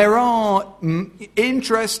 And there are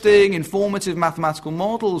interesting, informative mathematical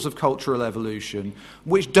models of cultural evolution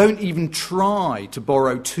which don't even try to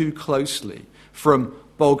borrow too closely from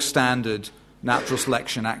bog standard natural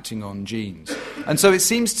selection acting on genes. And so it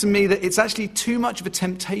seems to me that it's actually too much of a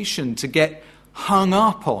temptation to get hung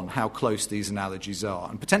up on how close these analogies are,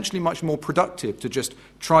 and potentially much more productive to just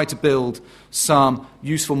try to build some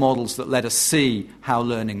useful models that let us see how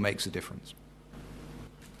learning makes a difference.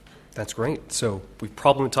 That's great. So we've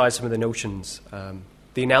problematized some of the notions,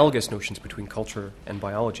 the analogous notions between culture and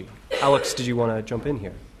biology. Alex, did you want to jump in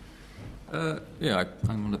here? I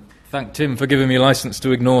want to thank Tim for giving me license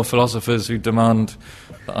to ignore philosophers who demand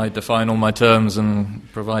that I define all my terms and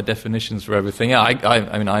provide definitions for everything. Yeah,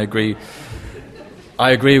 I mean, I agree.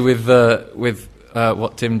 I agree with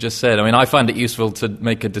what Tim just said. I mean, I find it useful to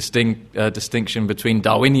make a distinction between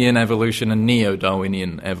Darwinian evolution and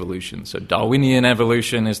neo-Darwinian evolution. So Darwinian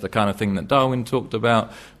evolution is the kind of thing that Darwin talked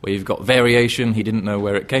about, where you've got variation. He didn't know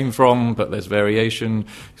where it came from, but there's variation,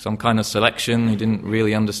 some kind of selection. He didn't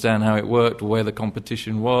really understand how it worked or where the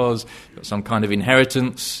competition was. Some kind of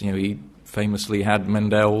inheritance. You know, he famously had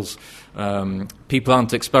Mendel's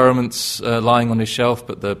P-plant experiments lying on his shelf,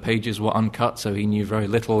 but the pages were uncut, so he knew very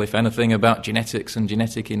little, if anything, about genetics and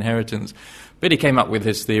genetic inheritance. But he came up with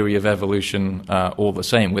his theory of evolution all the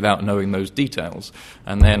same, without knowing those details.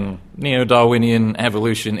 And then neo-Darwinian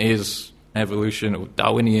evolution is evolution, or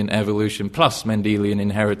Darwinian evolution, plus Mendelian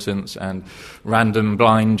inheritance and random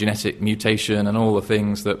blind genetic mutation and all the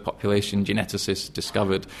things that population geneticists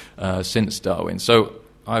discovered since Darwin. So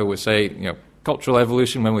I always say, cultural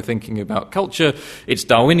evolution, when we're thinking about culture, it's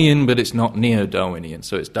Darwinian, but it's not neo-Darwinian.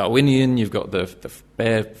 So it's Darwinian, you've got the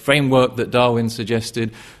bare framework that Darwin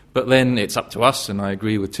suggested, but then it's up to us, and I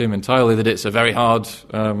agree with Tim entirely, that it's a very hard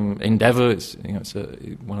endeavour. It's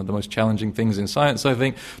one of the most challenging things in science, I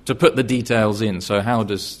think, to put the details in. So how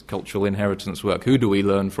does cultural inheritance work? Who do we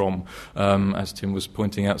learn from? As Tim was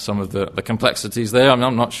pointing out, some of the complexities there. I mean,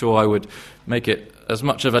 I'm not sure I would make it as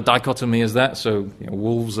much of a dichotomy as that. So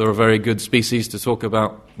wolves are a very good species to talk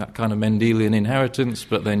about that kind of Mendelian inheritance,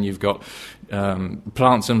 but then you've got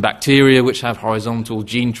plants and bacteria which have horizontal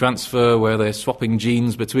gene transfer where they're swapping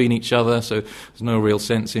genes between each other, so there's no real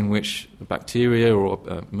sense in which bacteria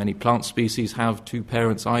or many plant species have two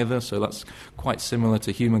parents either, so that's quite similar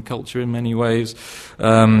to human culture in many ways.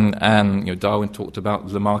 And Darwin talked about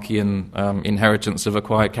Lamarckian inheritance of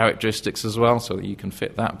acquired characteristics as well, so that you can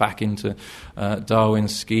fit that back into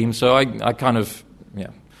Darwin's scheme. So I kind of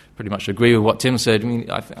pretty much agree with what Tim said. I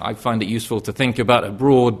mean, I find it useful to think about a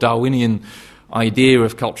broad Darwinian idea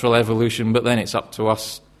of cultural evolution, but then it's up to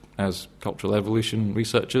us as cultural evolution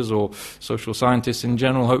researchers or social scientists in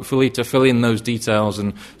general, hopefully, to fill in those details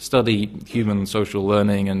and study human social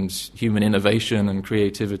learning and human innovation and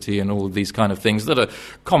creativity and all of these kind of things that are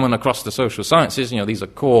common across the social sciences. These are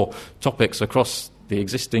core topics across the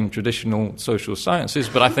existing traditional social sciences,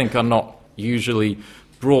 but I think are not usually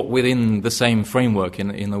brought within the same framework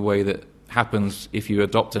in the way that happens if you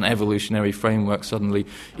adopt an evolutionary framework. Suddenly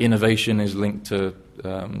innovation is linked to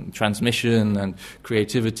transmission, and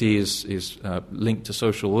creativity is linked to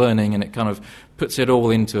social learning, and it kind of puts it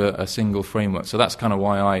all into a single framework. So that's kind of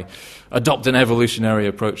why I adopt an evolutionary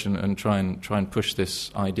approach and try and push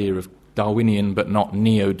this idea of Darwinian but not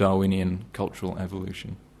neo-Darwinian cultural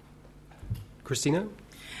evolution. Christina?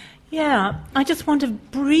 Yeah, I just want to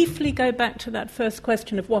briefly go back to that first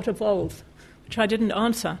question of what evolves, which I didn't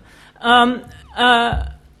answer.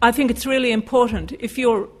 I think it's really important if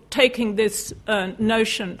you're taking this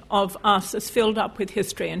notion of us as filled up with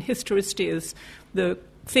history, and historicity is the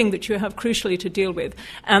thing that you have crucially to deal with,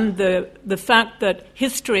 and the fact that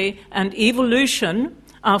history and evolution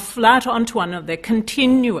are flat onto one another, they're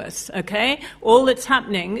continuous, okay? All that's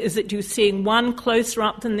happening is that you're seeing one closer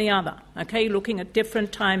up than the other, okay? Looking at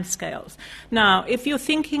different time scales. Now, if you're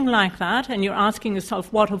thinking like that and you're asking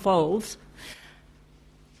yourself what evolves,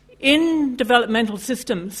 in developmental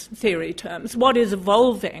systems theory terms, what is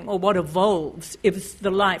evolving or what evolves is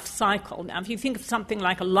the life cycle. Now, if you think of something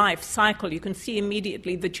like a life cycle, you can see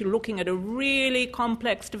immediately that you're looking at a really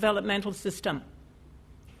complex developmental system,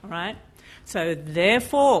 all right? So,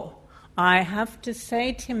 therefore, I have to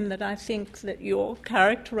say, Tim, that I think that your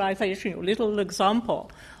characterization, your little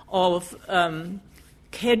example of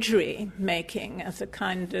kedgeree making as a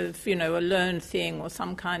kind of, a learned thing or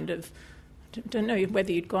some kind of, I don't know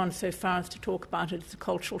whether you'd gone so far as to talk about it as a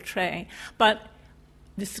cultural trait, but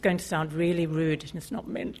this is going to sound really rude and it's not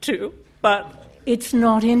meant to, but it's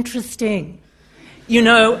not interesting.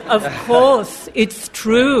 Of course, it's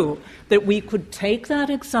true that we could take that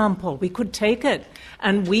example, we could take it,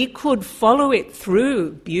 and we could follow it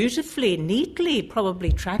through beautifully, neatly,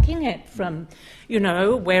 probably tracking it from,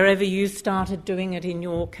 wherever you started doing it in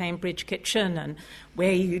your Cambridge kitchen and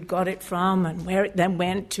where you got it from and where it then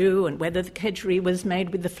went to and whether the kedgeree was made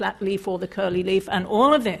with the flat leaf or the curly leaf and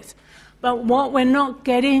all of this. But what we're not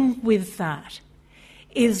getting with that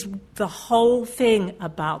is the whole thing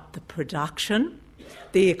about the production,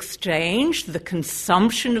 the exchange, the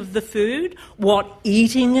consumption of the food, what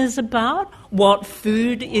eating is about, what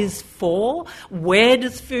food is for, where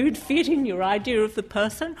does food fit in your idea of the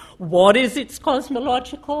person, what is its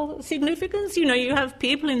cosmological significance. You have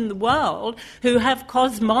people in the world who have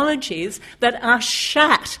cosmologies that are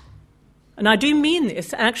shat. And I do mean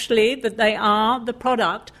this, actually, that they are the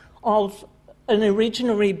product of an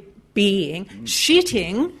originary being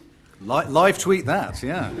shitting. Live tweet that,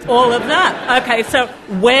 yeah. All of that. Okay, so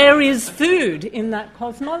where is food in that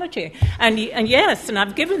cosmology? And yes, and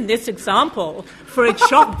I've given this example for its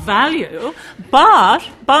shock value, but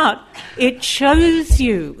it shows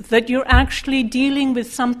you that you're actually dealing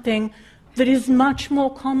with something that is much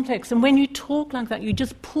more complex. And when you talk like that, you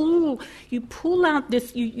just pull out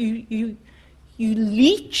this, you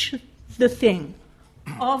leech the thing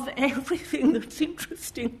of everything that's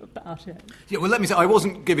interesting about it. Yeah, well, let me say, I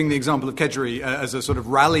wasn't giving the example of kedgeree as a sort of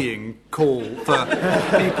rallying call for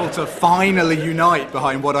people to finally unite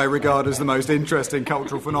behind what I regard as the most interesting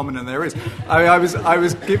cultural phenomenon there is. I was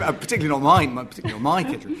particularly not my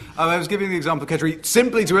kedgeree. I was giving the example of kedgeree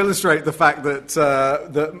simply to illustrate the fact that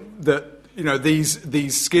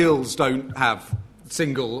these skills don't have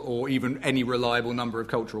single or even any reliable number of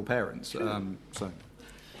cultural parents.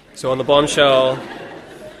 So on the bombshell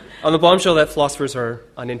that philosophers are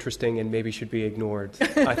uninteresting and maybe should be ignored,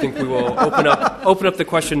 I think we will open up the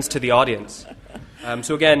questions to the audience.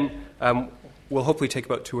 So again, we'll hopefully take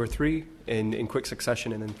about 2 or 3 in quick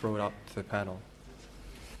succession and then throw it up to the panel.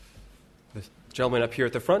 The gentleman up here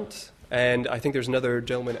at the front, and I think there's another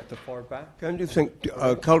gentleman at the far back. Can you think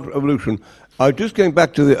cultural evolution? Just going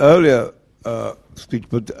back to the earlier speech,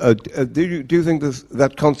 but do you think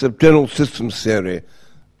that concept, general systems theory?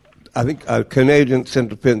 I think our Canadian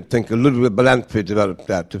centre-pin think a little bit Belancpi developed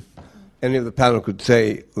that. If any of the panel could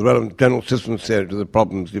say the relevant general systems theory to the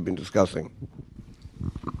problems you've been discussing.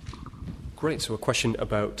 Great. So a question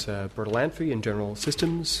about Bertalanffy and general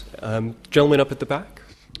systems. Gentleman up at the back.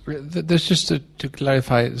 There's just to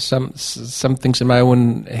clarify some things in my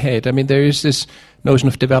own head. I mean, there is this notion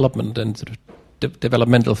of development and sort of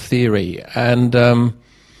developmental theory, and then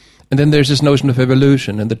there's this notion of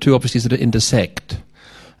evolution, and the two obviously sort of intersect.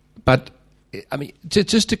 But, I mean,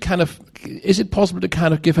 just to kind of, is it possible to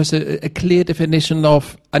kind of give us a clear definition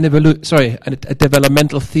of a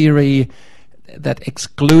developmental theory that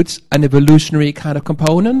excludes an evolutionary kind of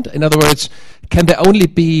component? In other words, can there only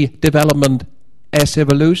be development as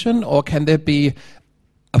evolution, or can there be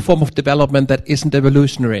a form of development that isn't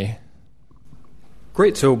evolutionary?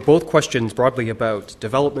 Great. So both questions broadly about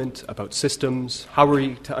development, about systems. How are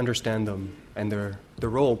we to understand them and their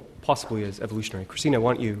role possibly as evolutionary? Christina,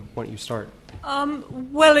 why don't you start?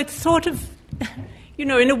 Well, it's sort of, in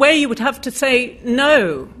a way you would have to say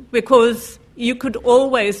no, because you could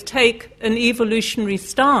always take an evolutionary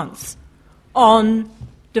stance on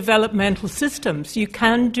developmental systems. You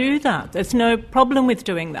can do that. There's no problem with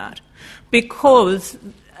doing that, because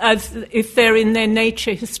if they're in their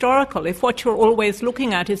nature historical, if what you're always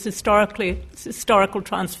looking at is historical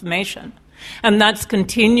transformation, and that's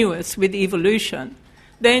continuous with evolution,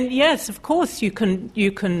 then yes, of course you're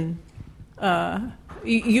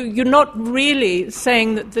not really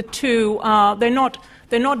saying that the two are, they're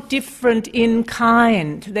not different in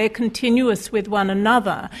kind. They're continuous with one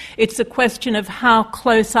another. It's a question of how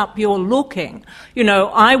close up you're looking.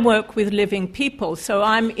 I work with living people, so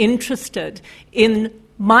I'm interested in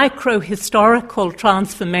micro-historical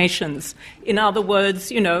transformations. In other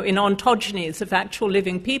words, in ontogenies of actual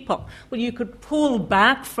living people. Well, you could pull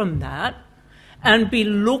back from that and be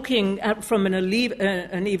looking at, from an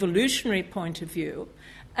evolutionary point of view,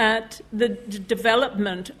 at the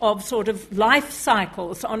development of sort of life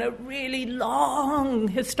cycles on a really long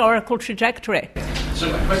historical trajectory.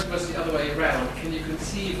 So my question was the other way around. Can you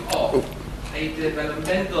conceive of a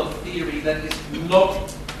developmental theory that is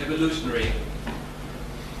not evolutionary?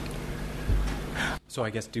 So I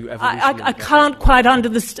guess I can't quite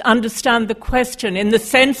understand the question in the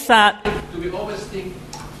sense that... Do we always think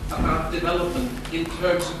about development in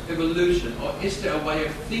terms of evolution, or is there a way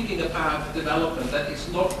of thinking about development that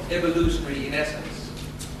is not evolutionary in essence?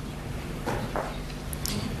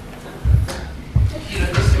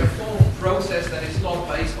 Is there a form of process that is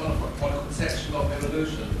conception of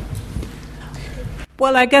evolution?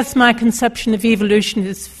 Well, I guess my conception of evolution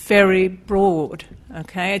is very broad,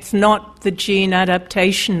 okay? It's not the gene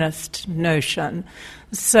adaptationist notion.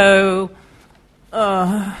 So,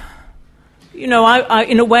 you know, I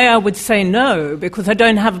in a way I would say no, because I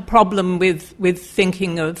don't have a problem with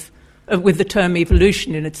thinking with the term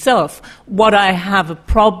evolution in itself. What I have a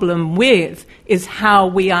problem with is how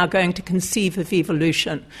we are going to conceive of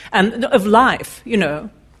evolution and of life, you know,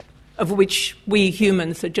 of which we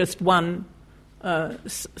humans are just one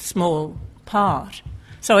small part.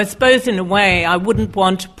 So I suppose in a way I wouldn't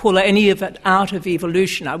want to pull any of it out of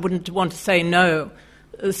evolution. I wouldn't want to say no,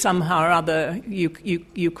 somehow or other you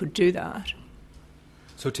could do that.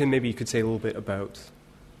 So Tim, maybe you could say a little bit about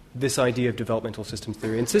this idea of developmental systems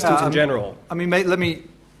theory and systems in general. I mean, mate, let me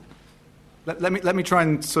try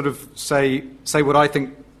and sort of say what I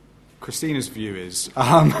think Christina's view is.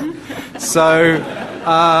 So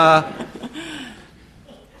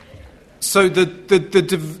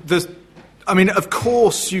I mean, of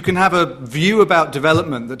course, you can have a view about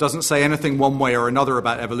development that doesn't say anything one way or another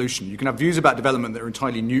about evolution. You can have views about development that are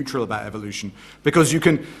entirely neutral about evolution, because you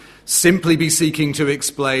can simply be seeking to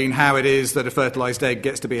explain how it is that a fertilized egg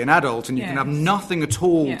gets to be an adult, and you can have nothing at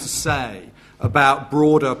all to say about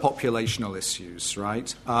broader populational issues,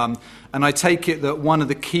 right? And I take it that one of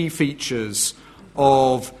the key features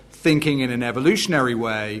of thinking in an evolutionary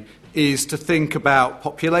way is to think about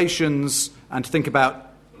populations and to think about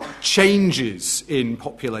changes in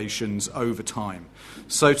populations over time.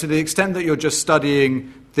 So to the extent that you're just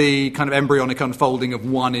studying the kind of embryonic unfolding of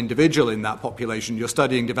one individual in that population, you're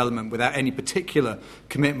studying development without any particular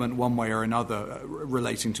commitment one way or another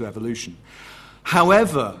relating to evolution.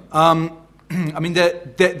 However, I mean,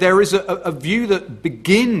 there is a view that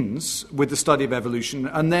begins with the study of evolution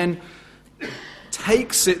and then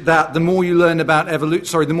takes it that the more you learn about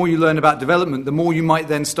the more you learn about development, the more you might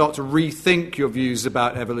then start to rethink your views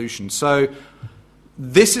about evolution. So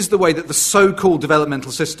this is the way that the so-called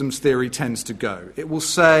developmental systems theory tends to go. It will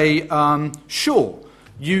say, sure,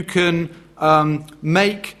 you can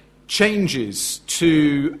make changes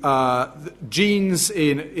to genes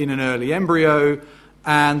in an early embryo,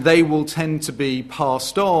 and they will tend to be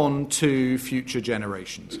passed on to future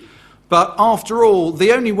generations. But after all,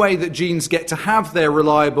 the only way that genes get to have their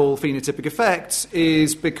reliable phenotypic effects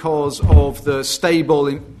is because of the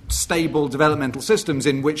stable developmental systems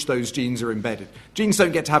in which those genes are embedded. Genes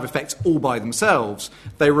don't get to have effects all by themselves.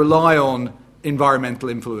 They rely on environmental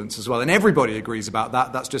influence as well. And everybody agrees about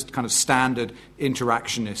that. That's just kind of standard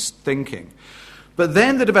interactionist thinking. But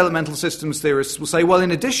then the developmental systems theorists will say, well,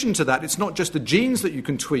 in addition to that, it's not just the genes that you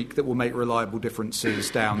can tweak that will make reliable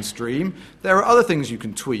differences downstream. There are other things you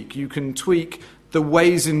can tweak. You can tweak the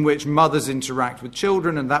ways in which mothers interact with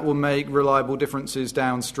children, and that will make reliable differences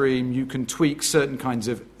downstream. You can tweak certain kinds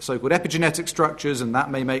of so-called epigenetic structures, and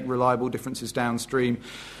that may make reliable differences downstream.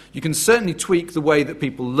 You can certainly tweak the way that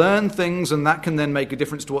people learn things, and that can then make a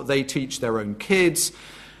difference to what they teach their own kids.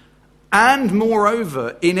 And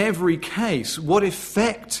moreover, in every case, what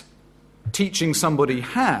effect teaching somebody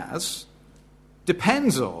has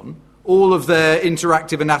depends on all of their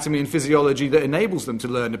interactive anatomy and physiology that enables them to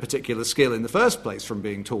learn a particular skill in the first place from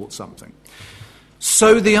being taught something.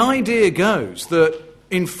 So the idea goes that,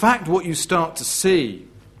 in fact, what you start to see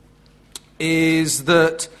is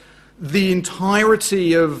that the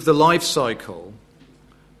entirety of the life cycle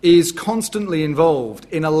is constantly involved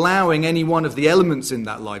in allowing any one of the elements in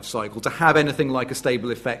that life cycle to have anything like a stable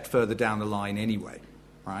effect further down the line anyway,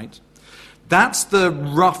 right? That's the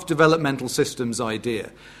rough developmental systems idea.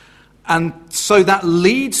 And so that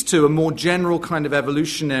leads to a more general kind of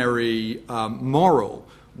evolutionary moral,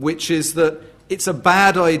 which is that it's a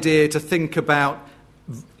bad idea to think about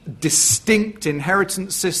distinct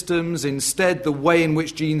inheritance systems. Instead, the way in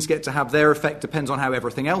which genes get to have their effect depends on how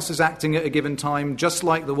everything else is acting at a given time, just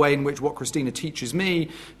like the way in which what Christina teaches me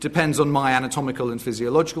depends on my anatomical and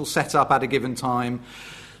physiological setup at a given time.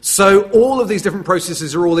 So all of these different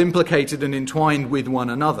processes are all implicated and entwined with one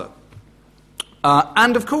another.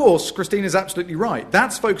 And of course, Christina's absolutely right.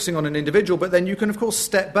 That's focusing on an individual, but then you can, of course,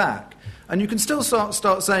 step back. And you can still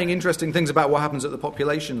start saying interesting things about what happens at the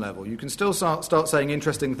population level. You can still start saying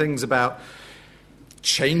interesting things about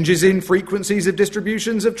changes in frequencies of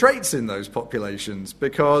distributions of traits in those populations,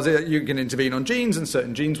 because you can intervene on genes and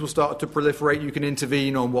certain genes will start to proliferate. You can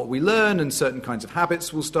intervene on what we learn and certain kinds of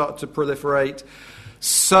habits will start to proliferate.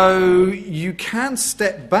 So you can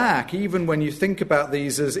step back even when you think about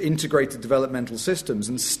these as integrated developmental systems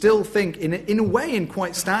and still think in a way in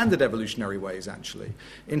quite standard evolutionary ways, actually,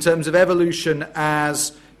 in terms of evolution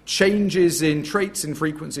as changes in traits and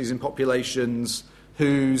frequencies in populations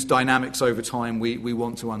whose dynamics over time we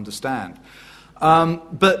want to understand.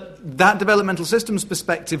 But that developmental systems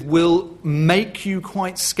perspective will make you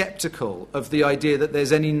quite sceptical of the idea that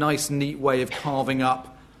there's any nice, neat way of carving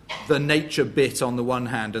up the nature bit on the one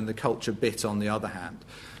hand and the culture bit on the other hand.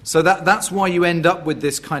 So that's why you end up with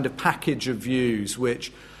this kind of package of views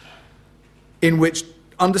in which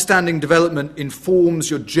understanding development informs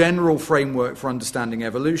your general framework for understanding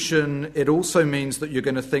evolution. It also means that you're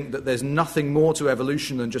going to think that there's nothing more to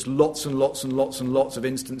evolution than just lots and lots and lots and lots of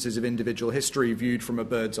instances of individual history viewed from a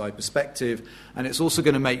bird's eye perspective. And it's also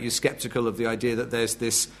going to make you sceptical of the idea that there's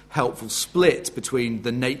this helpful split between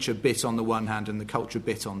the nature bit on the one hand and the culture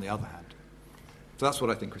bit on the other hand. So that's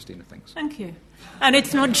what I think Christina thinks. Thank you. And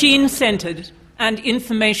it's not gene-centred, and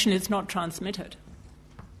information is not transmitted.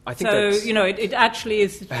 I think so, it actually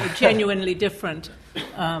is a genuinely different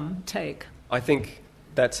take. I think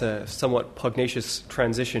that's a somewhat pugnacious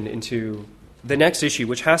transition into the next issue,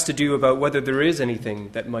 which has to do about whether there is anything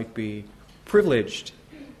that might be privileged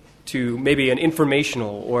to maybe an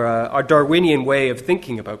informational or a Darwinian way of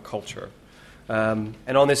thinking about culture. And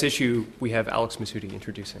on this issue, we have Alex Mesoudi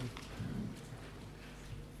introducing.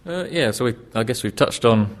 So I guess we've touched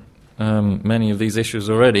on many of these issues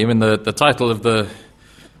already. I mean, the title of the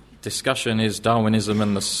discussion is Darwinism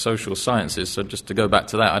and the Social Sciences. So just to go back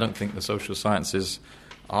to that, I don't think the social sciences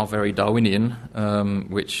are very Darwinian,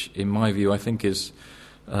 which, in my view, I think is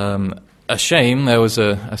a shame. There was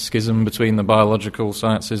a schism between the biological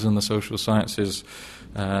sciences and the social sciences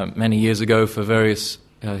many years ago for various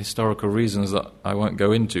historical reasons that I won't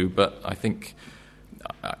go into, but I think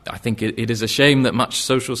it is a shame that much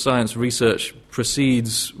social science research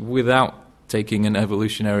proceeds without taking an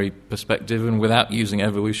evolutionary perspective and without using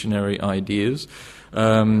evolutionary ideas.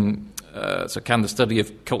 So can the study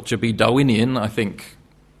of culture be Darwinian? I think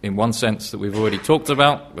in one sense that we've already talked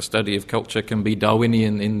about, the study of culture can be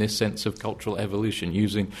Darwinian in this sense of cultural evolution,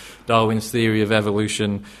 using Darwin's theory of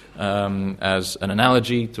evolution as an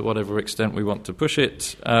analogy, to whatever extent we want to push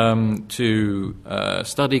it, to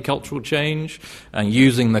study cultural change, and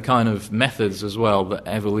using the kind of methods as well that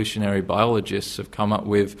evolutionary biologists have come up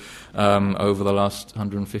with over the last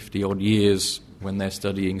 150-odd years when they're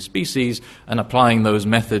studying species, and applying those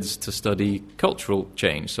methods to study cultural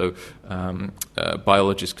change. So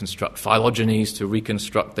biologists construct phylogenies to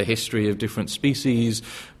reconstruct the history of different species.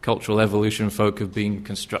 Cultural evolution folk have been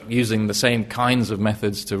using the same kinds of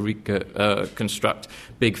methods to reconstruct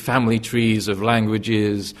big family trees of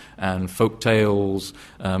languages and folk tales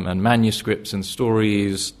and manuscripts and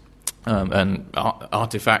stories and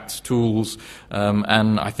artifacts, tools,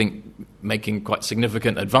 and I think making quite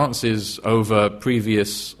significant advances over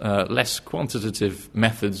previous less quantitative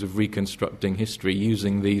methods of reconstructing history,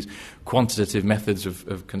 using these quantitative methods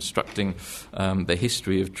of constructing the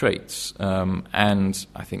history of traits. And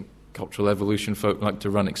I think cultural evolution folk like to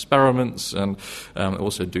run experiments and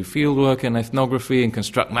also do fieldwork and ethnography and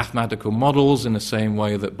construct mathematical models in the same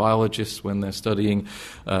way that biologists, when they're studying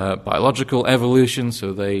biological evolution,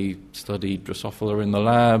 so they study Drosophila in the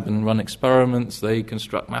lab and run experiments, they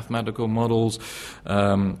construct mathematical models,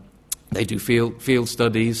 they do field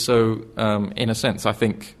studies. So in a sense, I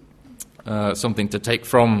think something to take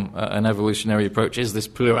from an evolutionary approach is this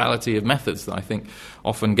plurality of methods that I think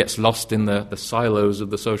often gets lost in the silos of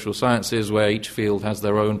the social sciences, where each field has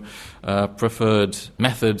their own preferred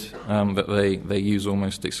method that they use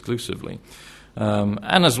almost exclusively.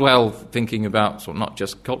 And as well, thinking about sort of not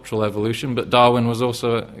just cultural evolution, but Darwin was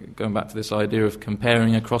also, going back to this idea of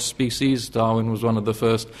comparing across species, Darwin was one of the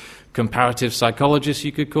first comparative psychologists,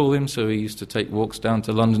 you could call him. So he used to take walks down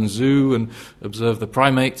to London Zoo and observe the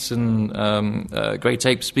primates and great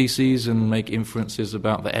ape species and make inferences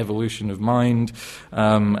about the evolution of mind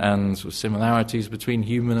and sort of similarities between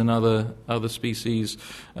human and other species,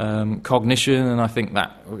 cognition, and I think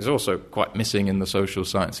that was also quite missing in the social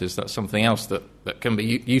sciences. That's something else that can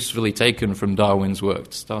be usefully taken from Darwin's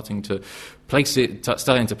work, starting to place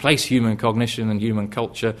human cognition and human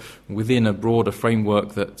culture within a broader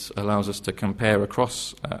framework that allows us to compare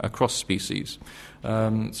across species.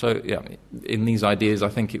 So, yeah, in these ideas, I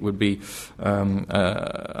think it would be.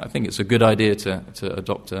 I think it's a good idea to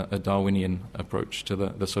adopt a Darwinian approach to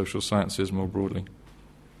the social sciences more broadly.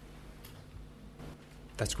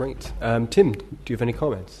 That's great. Tim, do you have any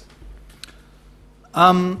comments?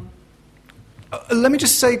 Let me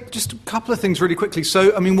just say just a couple of things really quickly.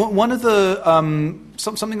 So, I mean, one of the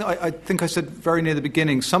something that I think I said very near the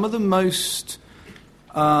beginning. Some of the most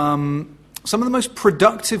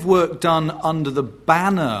productive work done under the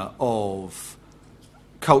banner of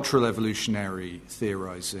cultural evolutionary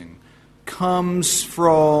theorizing comes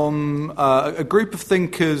from a group of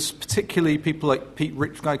thinkers, particularly people like a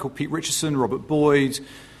guy called Pete Richardson, Robert Boyd.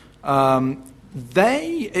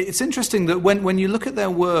 It's interesting that when you look at their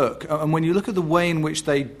work and when you look at the way in which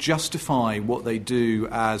they justify what they do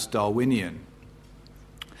as Darwinian,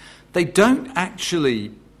 they don't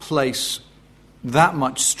actually place that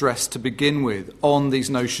much stress to begin with on these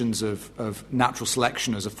notions of natural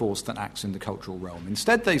selection as a force that acts in the cultural realm.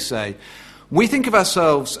 Instead, they say, we think of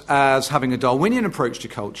ourselves as having a Darwinian approach to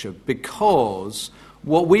culture because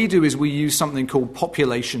what we do is we use something called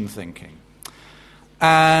population thinking.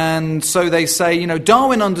 And so they say,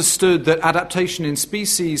 Darwin understood that adaptation in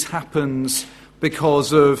species happens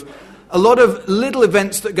because of a lot of little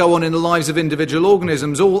events that go on in the lives of individual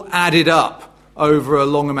organisms all added up over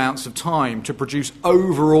long amounts of time to produce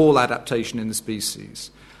overall adaptation in the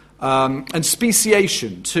species. And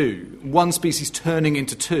speciation, too, one species turning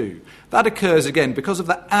into two. That occurs, again, because of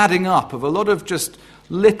the adding up of a lot of just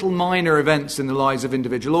little minor events in the lives of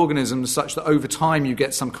individual organisms, such that over time you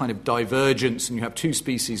get some kind of divergence and you have two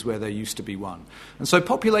species where there used to be one. And so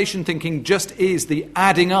population thinking just is the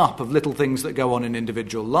adding up of little things that go on in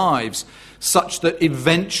individual lives, such that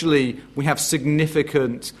eventually we have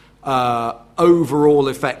significant overall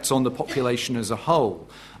effects on the population as a whole.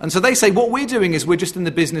 And so they say what we're doing is we're just in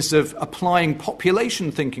the business of applying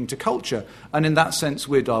population thinking to culture, and in that sense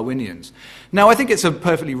we're Darwinians. Now, I think it's a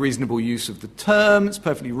perfectly reasonable use of the term. It's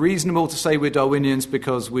perfectly reasonable to say we're Darwinians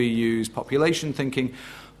because we use population thinking.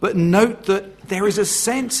 But note that there is a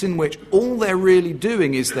sense in which all they're really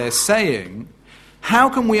doing is they're saying, how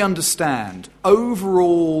can we understand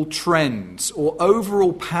overall trends or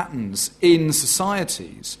overall patterns in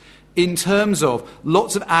societies in terms of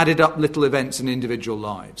lots of added up little events in individual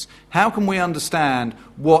lives? How can we understand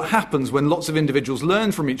what happens when lots of individuals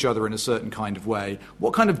learn from each other in a certain kind of way?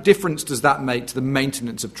 What kind of difference does that make to the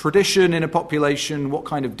maintenance of tradition in a population? What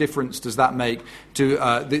kind of difference does that make to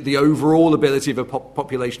the overall ability of a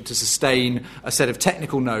population to sustain a set of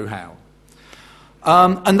technical know-how?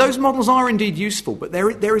 And those models are indeed useful, but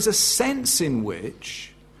there is a sense in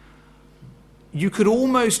which you could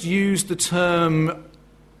almost use the term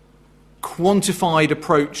quantified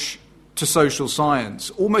approach to social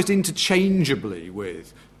science almost interchangeably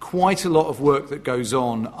with quite a lot of work that goes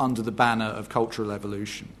on under the banner of cultural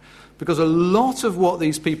evolution. Because a lot of what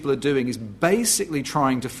these people are doing is basically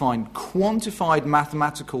trying to find quantified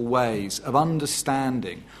mathematical ways of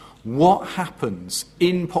understanding what happens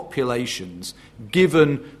in populations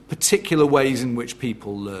given particular ways in which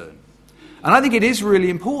people learn. And I think it is really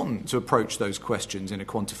important to approach those questions in a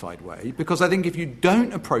quantified way, because I think if you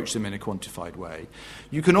don't approach them in a quantified way,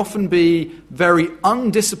 you can often be very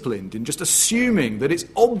undisciplined in just assuming that it's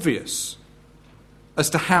obvious as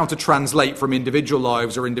to how to translate from individual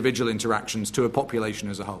lives or individual interactions to a population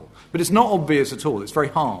as a whole. But it's not obvious at all. It's very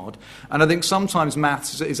hard. And I think sometimes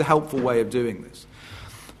maths is a helpful way of doing this.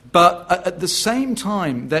 But at the same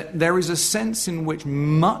time, there is a sense in which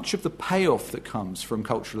much of the payoff that comes from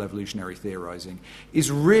cultural evolutionary theorizing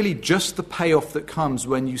is really just the payoff that comes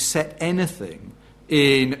when you set anything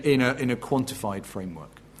in a quantified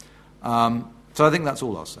framework. So I think that's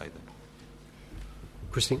all I'll say then.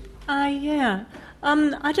 Christine? Yeah.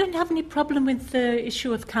 I don't have any problem with the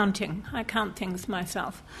issue of counting. I count things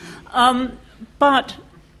myself. But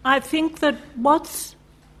I think that what's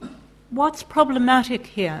problematic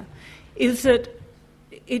here is that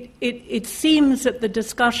it seems that the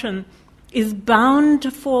discussion is bound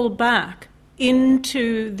to fall back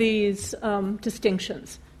into these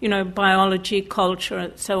distinctions, biology, culture,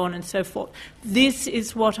 and so on and so forth. This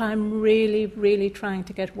is what I'm really, really trying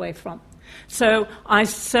to get away from. So I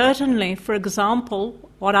certainly, for example,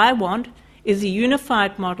 what I want is a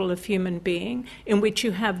unified model of human being in which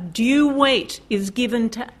you have due weight is given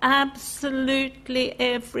to absolutely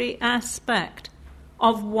every aspect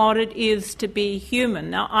of what it is to be human.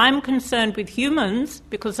 Now, I'm concerned with humans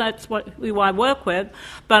because that's who I work with,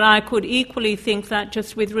 but I could equally think that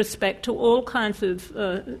just with respect to all kinds of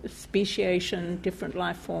speciation, different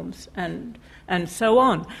life forms, and so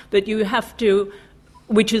on, that you have to,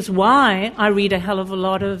 which is why I read a hell of a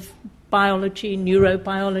lot of biology,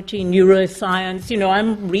 neurobiology, neuroscience.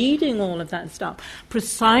 I'm reading all of that stuff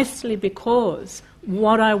precisely because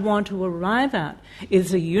what I want to arrive at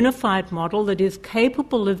is a unified model that is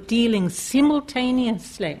capable of dealing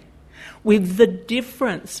simultaneously with the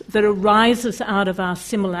difference that arises out of our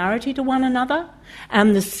similarity to one another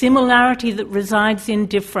and the similarity that resides in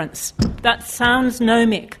difference. That sounds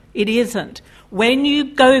gnomic. It isn't. When you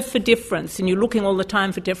go for difference, and you're looking all the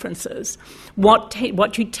time for differences, what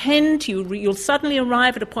you tend to, you'll suddenly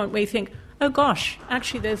arrive at a point where you think, oh gosh,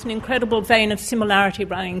 actually there's an incredible vein of similarity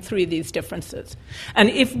running through these differences. And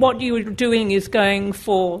if what you're doing is going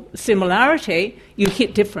for similarity, you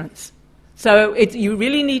hit difference. So you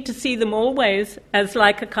really need to see them always as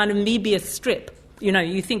like a kind of Möbius strip. You know,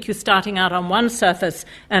 you think you're starting out on one surface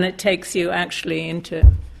and it takes you actually into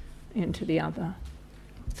the other.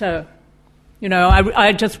 So, you know,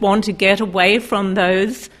 I just want to get away from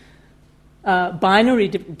those binary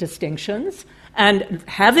distinctions and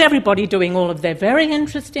have everybody doing all of their very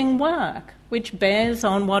interesting work, which bears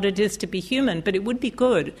on what it is to be human. But it would be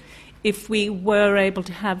good if we were able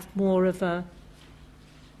to have more of a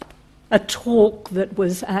talk that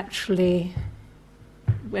was actually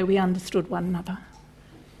where we understood one another.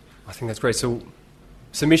 I think that's great. So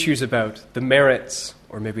some issues about the merits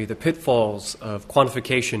or maybe the pitfalls of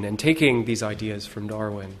quantification and taking these ideas from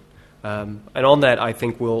Darwin. And on that, I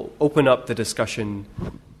think we'll open up the discussion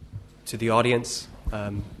to the audience.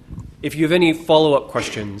 If you have any follow-up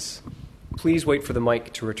questions, please wait for the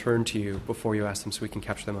mic to return to you before you ask them so we can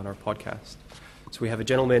capture them on our podcast. So we have a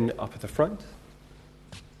gentleman up at the front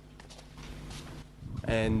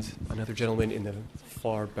and another gentleman in the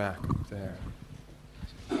far back there.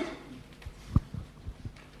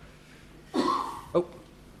 Oh,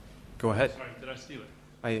 go ahead. Sorry, did I steal it?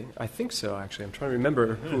 I think so, actually. I'm trying to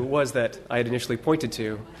remember who it was that I had initially pointed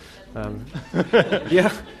to.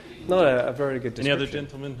 Yeah, not a very good description. Any other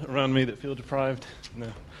gentlemen around me that feel deprived? No.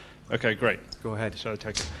 Okay, great. Go ahead. Shall I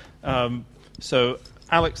take it? So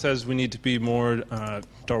Alex says we need to be more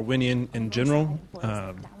Darwinian in general,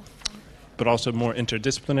 but also more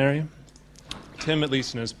interdisciplinary. Tim, at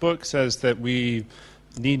least in his book, says that we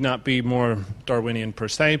need not be more Darwinian per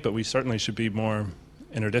se, but we certainly should be more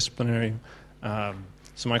interdisciplinary.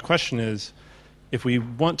 So my question is, if we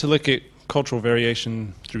want to look at cultural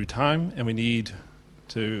variation through time and we need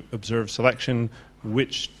to observe selection,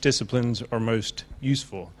 which disciplines are most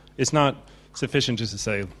useful? It's not sufficient just to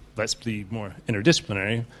say, let's be more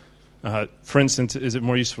interdisciplinary. For instance, is it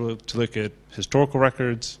more useful to look at historical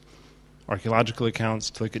records, archaeological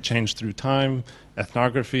accounts, to look at change through time,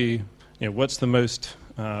 ethnography? You know, what's the most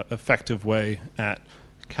effective way at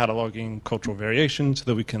cataloging cultural variation so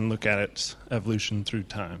that we can look at its evolution through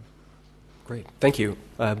time? Great, thank you.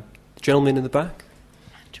 Gentleman in the back?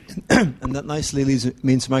 And that nicely leads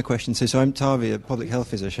me into my question. So I'm Tavi, a public health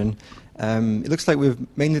physician. It looks like we've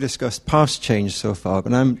mainly discussed past change so far,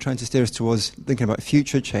 but I'm trying to steer us towards thinking about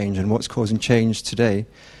future change and what's causing change today.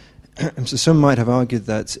 So some might have argued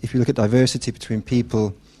that if you look at diversity between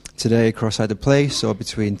people today across either place or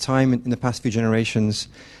between time in the past few generations,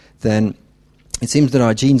 then it seems that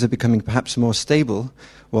our genes are becoming perhaps more stable,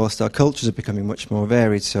 whilst our cultures are becoming much more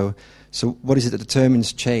varied. So what is it that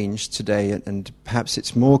determines change today? And perhaps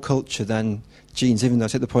it's more culture than genes, even though I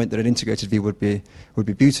take the point that an integrated view would be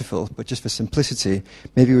beautiful. But just for simplicity,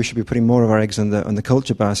 maybe we should be putting more of our eggs on the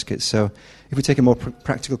culture basket. So if we take a more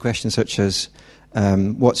practical question such as how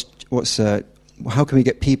can we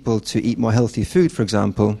get people to eat more healthy food, for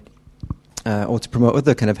example, or to promote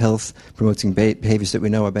other kind of health-promoting behaviours that we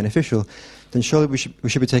know are beneficial, then surely we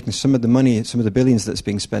should be taking some of the money, some of the billions that's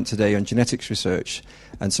being spent today on genetics research,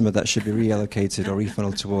 and some of that should be reallocated or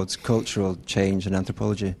refunneled towards cultural change and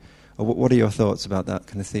anthropology. Or what are your thoughts about that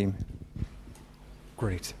kind of theme?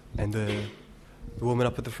 Great. And the woman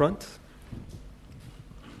up at the front?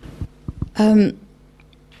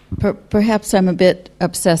 Perhaps I'm a bit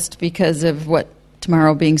obsessed because of what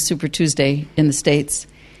tomorrow being Super Tuesday in the States.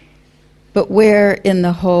 But where in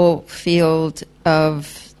the whole field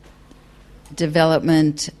of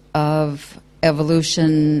development, of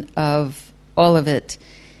evolution, of all of it,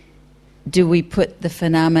 do we put the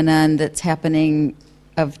phenomenon that's happening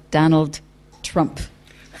of Donald Trump?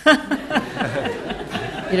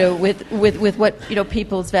 With what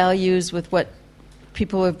people's values, with what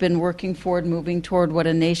people have been working toward, moving toward, what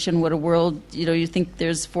a nation, what a world. You think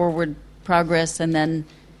there's forward progress, and then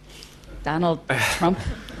Donald Trump.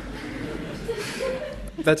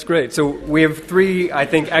 That's great. So we have three, I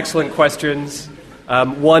think, excellent questions.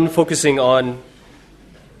 One focusing on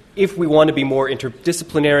if we want to be more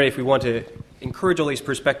interdisciplinary, if we want to encourage all these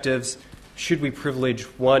perspectives, should we privilege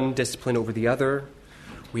one discipline over the other?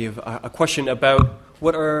 We have a question about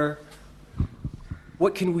what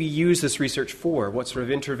can we use this research for? What sort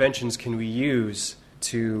of interventions can we use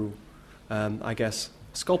to,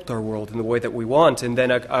 sculpt our world in the way that we want? And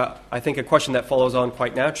then I think a question that follows on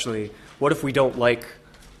quite naturally, what if we don't like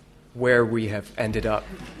where we have ended up?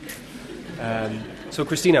 So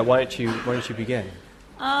Christina, why don't you begin?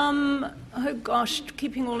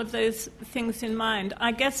 Keeping all of those things in mind,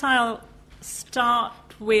 I guess I'll start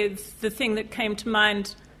with the thing that came to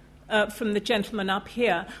mind from the gentleman up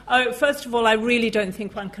here. First of all, I really don't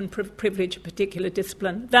think one can privilege a particular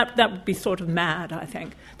discipline. That would be sort of mad, I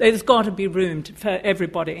think. There's got to be room for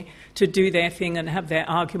everybody to do their thing and have their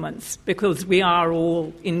arguments, because we are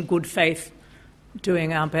all in good faith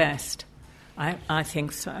doing our best. I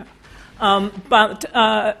think so. But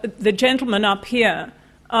the gentleman up here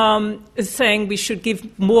is saying we should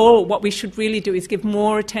give more, what we should really do is give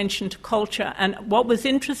more attention to culture. And what was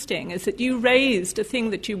interesting is that you raised a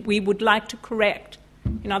thing that we would like to correct.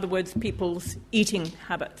 In other words, people's eating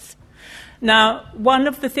habits. Now, one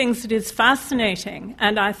of the things that is fascinating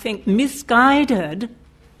and I think misguided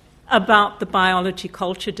about the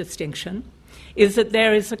biology-culture distinction is that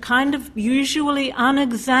there is a kind of usually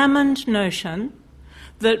unexamined notion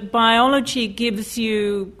that biology gives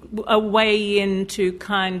you a way into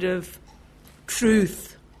kind of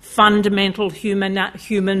truth, fundamental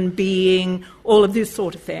human being, all of this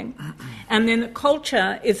sort of thing. And then the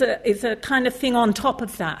culture is a kind of thing on top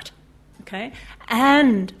of that. Okay?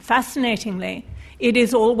 And fascinatingly, it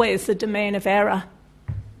is always the domain of error.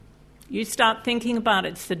 You start thinking about it,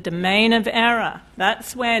 it's the domain of error.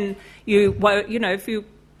 That's when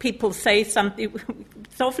people say something,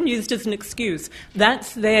 it's often used as an excuse.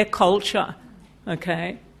 That's their culture,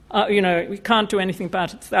 okay? We can't do anything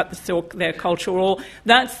about it, that's their culture, or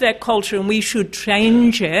that's their culture and we should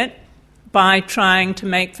change it by trying to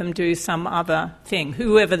make them do some other thing,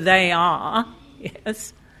 whoever they are,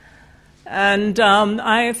 yes. And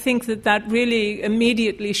I think that really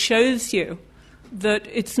immediately shows you that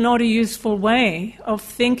it's not a useful way of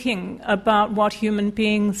thinking about what human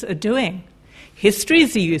beings are doing. History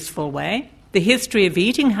is a useful way. The history of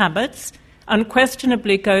eating habits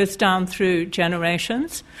unquestionably goes down through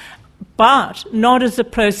generations, but not as a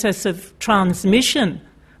process of transmission,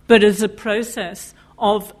 but as a process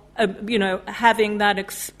of, having that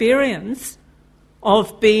experience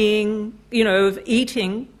of being, of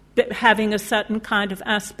eating, having a certain kind of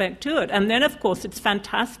aspect to it. And then, of course, it's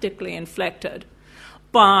fantastically inflected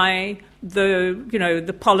by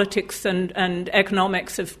the politics and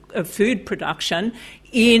economics of food production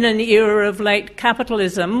in an era of late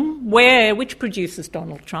capitalism, which produces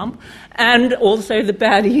Donald Trump, and also the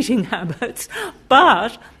bad eating habits.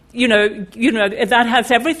 But that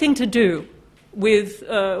has everything to do with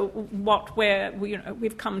what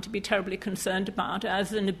we've come to be terribly concerned about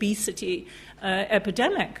as an obesity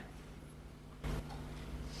epidemic.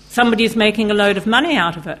 Somebody's making a load of money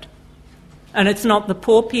out of it. And it's not the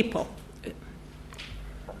poor people.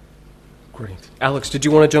 Great. Alex, did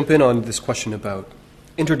you want to jump in on this question about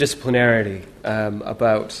interdisciplinarity,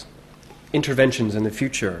 about interventions in the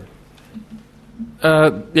future?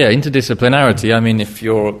 Interdisciplinarity. I mean, if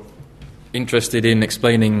you're interested in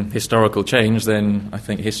explaining historical change, then I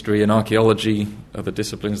think history and archaeology are the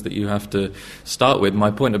disciplines that you have to start with.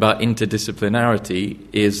 My point about interdisciplinarity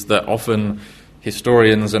is that often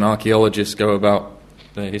historians and archaeologists go about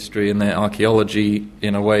their history and their archaeology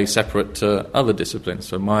in a way separate to other disciplines.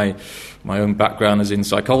 So my own background is in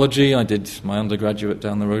psychology. I did my undergraduate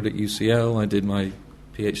down the road at UCL. I did my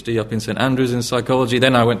PhD up in St Andrews in psychology.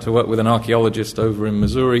 Then I went to work with an archaeologist over in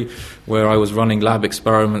Missouri where I was running lab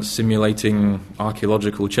experiments simulating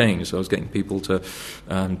archaeological change. So I was getting people to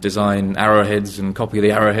design arrowheads and copy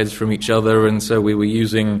the arrowheads from each other. And so we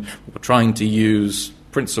were trying to use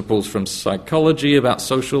principles from psychology about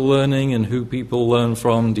social learning and who people learn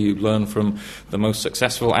from. Do you learn from the most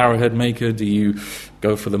successful arrowhead maker? Do you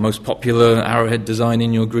go for the most popular arrowhead design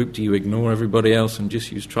in your group? Do you ignore everybody else and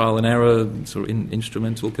just use trial and error, sort of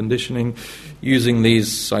instrumental conditioning? Using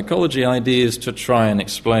these psychology ideas to try and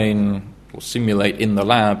explain or simulate in the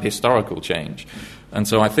lab historical change. And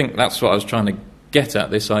so I think that's what I was trying to get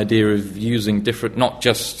at, this idea of using different, not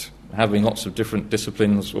just having lots of different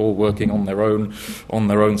disciplines all working on their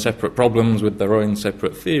own separate problems with their own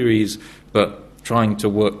separate theories, but trying to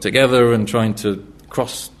work together and trying to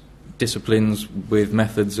cross disciplines with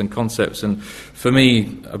methods and concepts. And for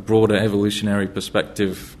me, a broader evolutionary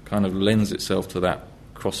perspective kind of lends itself to that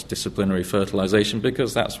cross-disciplinary fertilization,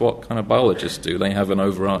 because that's what kind of biologists do. They have an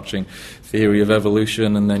overarching theory of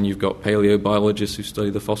evolution, and then you've got paleobiologists who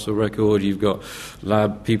study the fossil record, you've got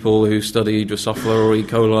lab people who study Drosophila or E.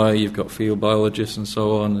 coli, you've got field biologists and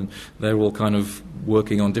so on, and they're all kind of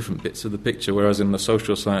working on different bits of the picture, whereas in the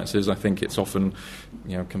social sciences I think it's often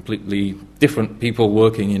completely different people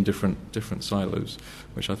working in different silos,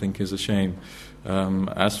 which I think is a shame.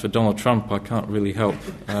 As for Donald Trump, I can't really help.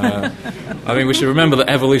 I mean, we should remember that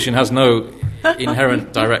evolution has no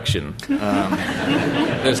inherent direction.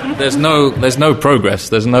 There's no progress.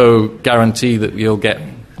 There's no guarantee that you'll get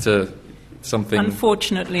to something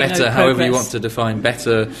unfortunately better, no however you progress. want to define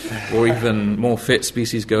better, or even more fit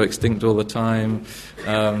species go extinct all the time.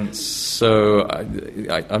 So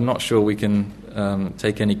I'm not sure we can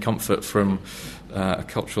take any comfort from a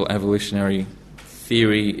cultural evolutionary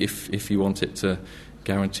theory if you want it to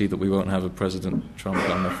guarantee that we won't have a President Trump,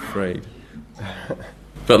 I'm afraid.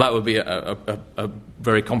 But that would be a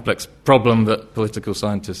very complex problem that political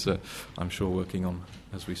scientists are, I'm sure, working on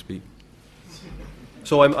as we speak.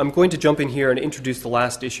 So I'm going to jump in here and introduce the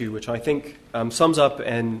last issue, which I think sums up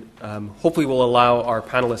and hopefully will allow our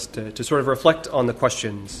panelists to sort of reflect on the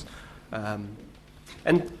questions.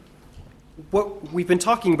 And what we've been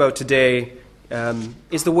talking about today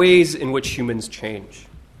is the ways in which humans change.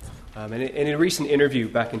 And in a recent interview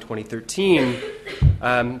back in 2013,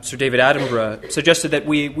 Sir David Attenborough suggested that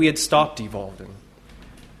we had stopped evolving,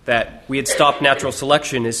 that we had stopped natural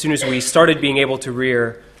selection as soon as we started being able to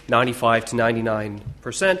rear 95 to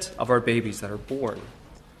 99% of our babies that are born.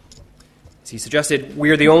 As he suggested, we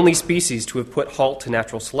are the only species to have put halt to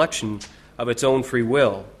natural selection of its own free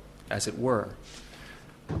will, as it were.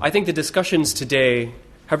 I think the discussions today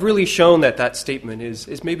have really shown that that statement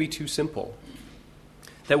is maybe too simple,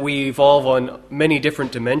 that we evolve on many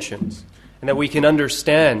different dimensions, and that we can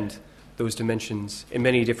understand those dimensions in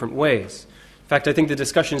many different ways. In fact, I think the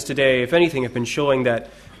discussions today, if anything, have been showing that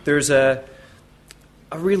there's a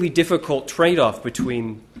really difficult trade-off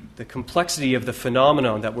between the complexity of the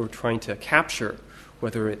phenomenon that we're trying to capture,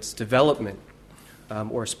 whether it's development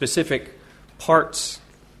or specific parts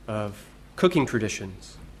of cooking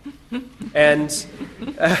traditions, and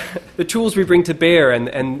the tools we bring to bear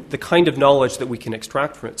and the kind of knowledge that we can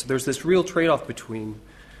extract from it. So there's this real trade-off between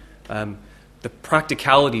the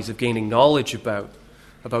practicalities of gaining knowledge about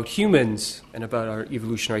humans and about our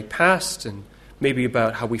evolutionary past and maybe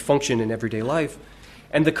about how we function in everyday life,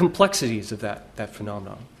 and the complexities of that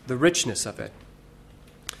phenomenon, the richness of it.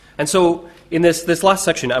 And so in this last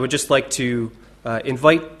section, I would just like to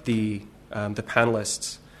invite the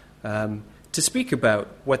panelists to speak about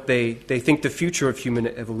what they think the future of human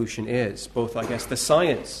evolution is, both, I guess, the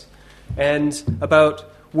science and about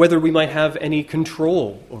whether we might have any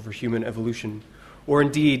control over human evolution, or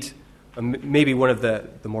indeed, maybe one of the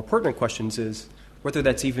more pertinent questions is whether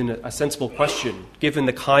that's even a sensible question, given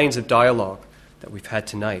the kinds of dialogue that we've had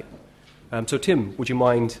tonight. So, Tim, would you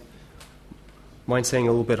mind saying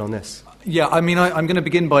a little bit on this? Yeah, I mean, I'm going to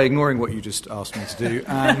begin by ignoring what you just asked me to do,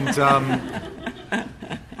 and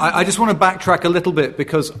I just want to backtrack a little bit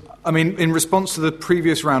because, I mean, in response to the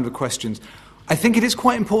previous round of questions, I think it is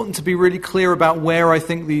quite important to be really clear about where I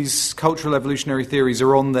think these cultural evolutionary theories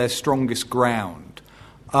are on their strongest ground.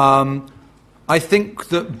 I think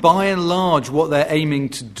that by and large what they're aiming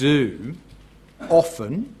to do,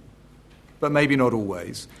 often, but maybe not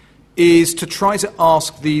always, is to try to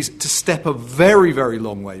ask these, to step a very, very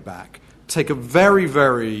long way back, take a very,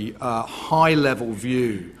 very high-level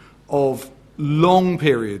view of long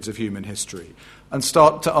periods of human history and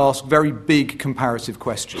start to ask very big comparative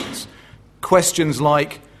questions. Questions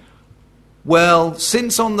like, well,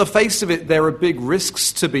 since on the face of it there are big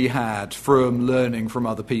risks to be had from learning from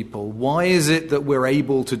other people, why is it that we're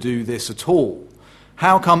able to do this at all?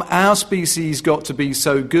 How come our species got to be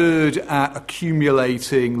so good at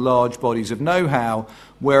accumulating large bodies of know-how,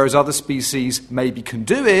 whereas other species maybe can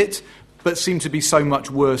do it, but seem to be so much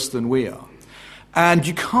worse than we are? And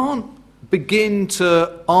you can't begin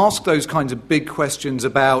to ask those kinds of big questions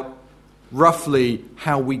about roughly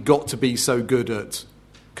how we got to be so good at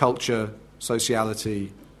culture,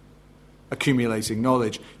 sociality, accumulating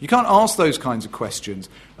knowledge. You can't ask those kinds of questions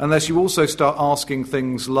unless you also start asking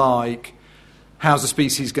things like, how's a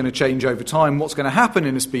species going to change over time? What's going to happen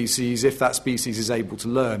in a species if that species is able to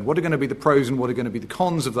learn? What are going to be the pros and what are going to be the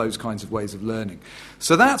cons of those kinds of ways of learning?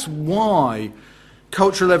 So that's why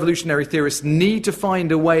cultural evolutionary theorists need to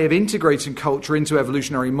find a way of integrating culture into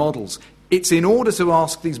evolutionary models. It's in order to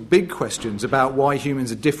ask these big questions about why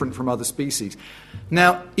humans are different from other species.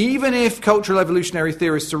 Now, even if cultural evolutionary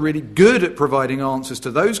theorists are really good at providing answers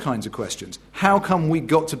to those kinds of questions, how come we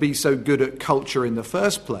got to be so good at culture in the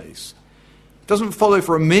first place? It doesn't follow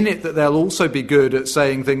for a minute that they'll also be good at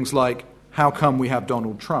saying things like, how come we have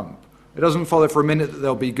Donald Trump? It doesn't follow for a minute that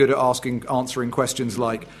they'll be good at answering questions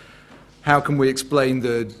like, how can we explain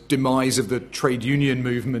the demise of the trade union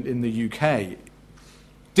movement in the UK?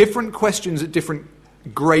 Different questions at different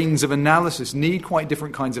grains of analysis need quite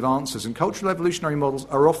different kinds of answers, and cultural evolutionary models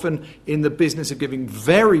are often in the business of giving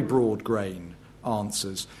very broad grain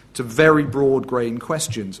answers to very broad grain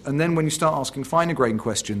questions. And then when you start asking finer grain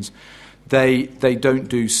questions, they don't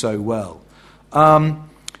do so well.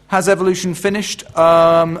 Has evolution finished?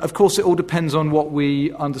 Of course, it all depends on what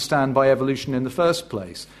we understand by evolution in the first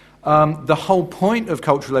place. The whole point of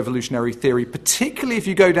cultural evolutionary theory, particularly if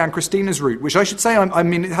you go down Christina's route, which I should say,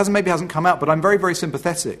 it maybe hasn't come out, but I'm very, very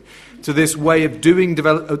sympathetic to this way of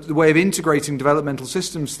integrating developmental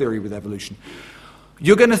systems theory with evolution.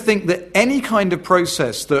 You're going to think that any kind of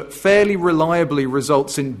process that fairly reliably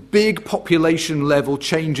results in big population-level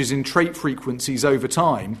changes in trait frequencies over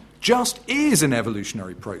time just is an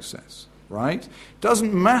evolutionary process, right?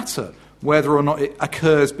 Doesn't matter whether or not it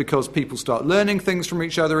occurs because people start learning things from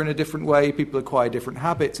each other in a different way, people acquire different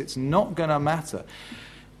habits. It's not going to matter.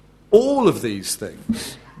 All of these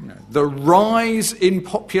things, the rise in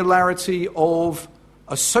popularity of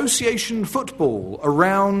association football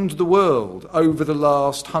around the world over the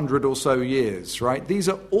last 100 or so years, right? These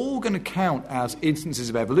are all going to count as instances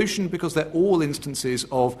of evolution because they're all instances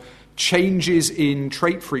of changes in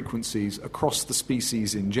trait frequencies across the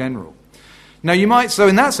species in general. Now, so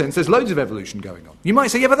in that sense, there's loads of evolution going on. You might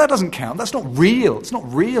say, yeah, but that doesn't count. That's not real. It's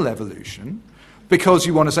not real evolution. Because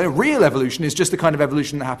you want to say real evolution is just the kind of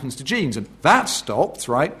evolution that happens to genes. And that stopped,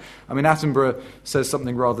 right? Attenborough says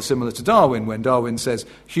something rather similar to Darwin when Darwin says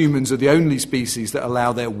humans are the only species that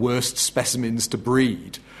allow their worst specimens to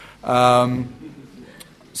breed. The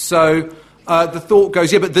thought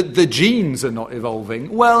goes, yeah, but the genes are not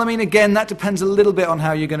evolving. Well, again, that depends a little bit on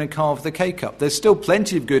how you're going to carve the cake up. There's still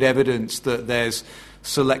plenty of good evidence that there's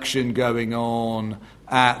selection going on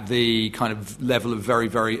at the kind of level of very,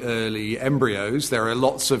 very early embryos. There are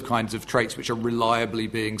lots of kinds of traits which are reliably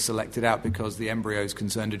being selected out because the embryos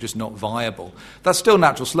concerned are just not viable. That's still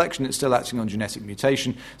natural selection. It's still acting on genetic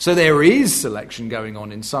mutation. So there is selection going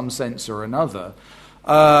on in some sense or another.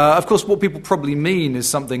 Of course, what people probably mean is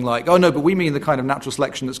something like, oh, no, but we mean the kind of natural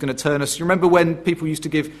selection that's going to turn us. You remember when people used to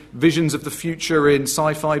give visions of the future in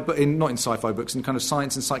sci-fi, but not in sci-fi books, in kind of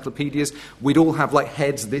science encyclopedias? We'd all have,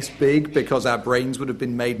 heads this big because our brains would have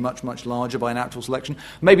been made much, much larger by natural selection.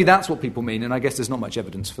 Maybe that's what people mean, and I guess there's not much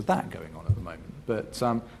evidence for that going on at the moment. But,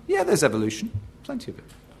 yeah, there's evolution, plenty of it.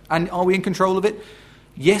 And are we in control of it?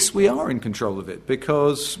 Yes, we are in control of it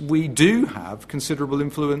because we do have considerable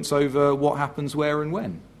influence over what happens where and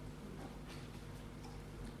when.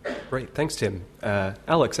 Great, thanks, Tim.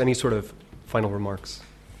 Alex, any sort of final remarks?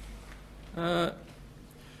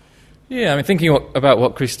 Thinking about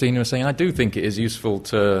what Christina was saying, I do think it is useful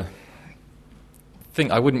to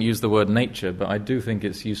think, I wouldn't use the word nature, but I do think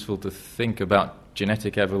it's useful to think about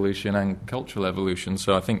genetic evolution and cultural evolution.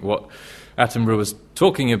 So I think what Attenborough was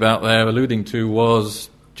talking about there, alluding to, was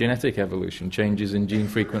genetic evolution, changes in gene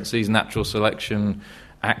frequencies, natural selection,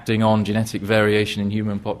 acting on genetic variation in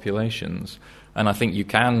human populations. And I think you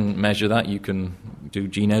can measure that. You can do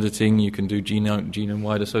gene editing, you can do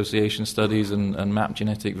genome-wide association studies and map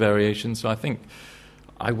genetic variation. So I think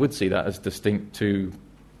I would see that as distinct to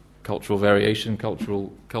cultural variation,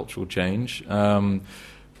 cultural change.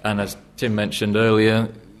 And as Tim mentioned earlier,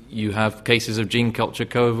 you have cases of gene culture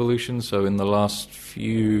coevolution. So in the last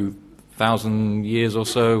few thousand years or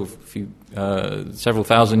so, several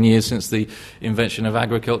thousand years since the invention of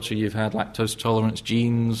agriculture, you've had lactose tolerance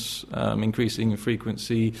genes increasing in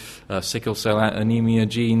frequency, sickle cell anemia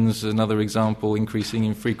genes, another example, increasing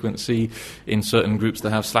in frequency in certain groups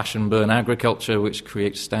that have slash and burn agriculture, which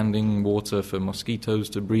creates standing water for mosquitoes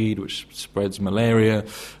to breed, which spreads malaria,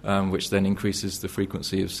 which then increases the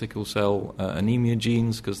frequency of sickle cell anemia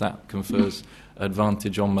genes because that confers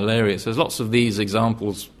advantage on malaria. So there's lots of these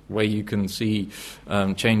examples where you can see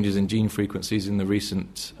changes in gene frequencies in the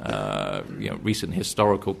recent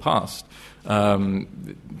historical past.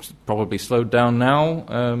 Probably slowed down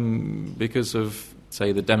now because of,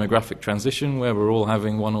 say, the demographic transition, where we're all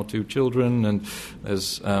having one or two children, and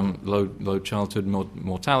there's low childhood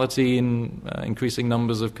mortality in increasing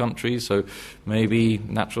numbers of countries. So maybe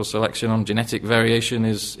natural selection on genetic variation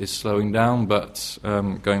is slowing down. But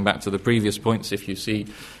going back to the previous points, if you see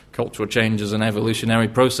cultural change as an evolutionary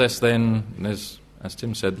process, then there's, as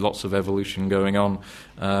Tim said, lots of evolution going on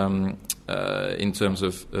in terms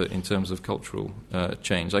of cultural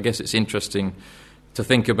change. I guess it's interesting to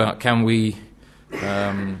think about, can we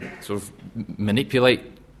sort of manipulate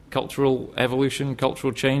cultural evolution,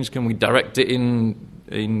 cultural change? Can we direct it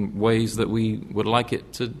in ways that we would like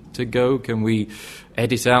it to go? Can we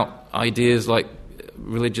edit out ideas like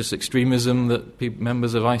religious extremism that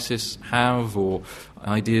members of ISIS have, or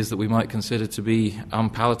ideas that we might consider to be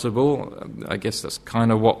unpalatable? I guess that's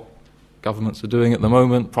kind of what governments are doing at the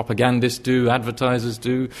moment. Propagandists do, advertisers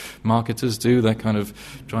do, marketers do. They're kind of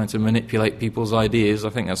trying to manipulate people's ideas. I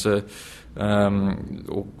think that's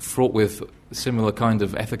fraught with similar kind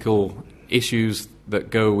of ethical issues that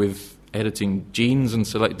go with editing genes and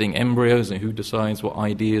selecting embryos, and who decides what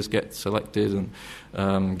ideas get selected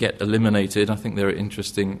and get eliminated. I think there are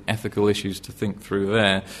interesting ethical issues to think through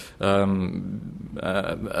there,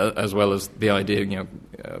 as well as the idea,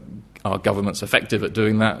 are governments effective at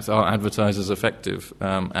doing that? Are advertisers effective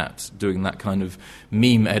at doing that kind of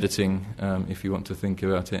meme editing, if you want to think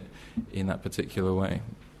about it in that particular way?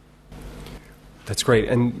 That's great.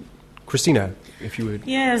 And Christina, if you would.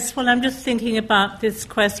 Yes, well, I'm just thinking about this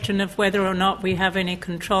question of whether or not we have any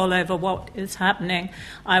control over what is happening.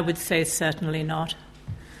 I would say certainly not.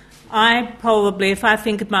 If I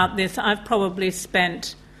think about this, I've probably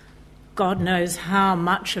spent God knows how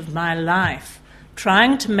much of my life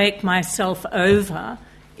trying to make myself over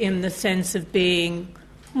in the sense of being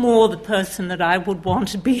more the person that I would want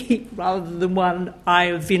to be rather than the one I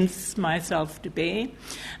evince myself to be.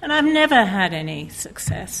 And I've never had any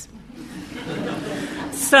success.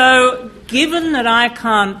 So, given that I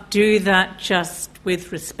can't do that just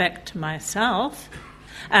with respect to myself,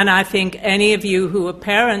 and I think any of you who are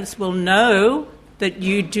parents will know that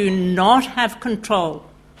you do not have control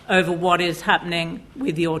over what is happening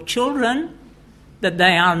with your children, that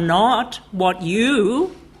they are not what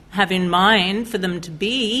you have in mind for them to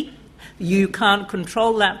be. You can't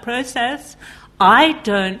control that process. I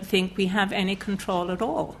don't think we have any control at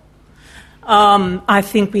all. I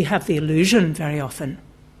think we have the illusion very often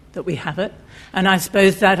that we have it, and I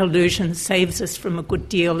suppose that illusion saves us from a good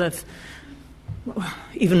deal of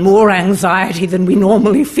even more anxiety than we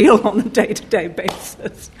normally feel on a day-to-day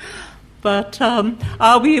basis. But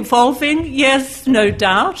are we evolving? Yes, no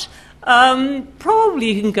doubt.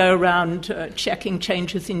 Probably you can go around checking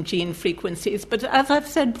changes in gene frequencies, but as I've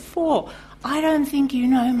said before, I don't think you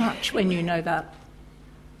know much when you know that.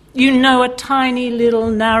 You know a tiny little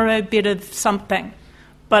narrow bit of something,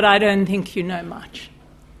 but I don't think you know much.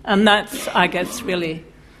 And that's, I guess, really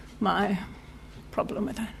my problem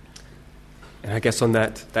with it. And I guess on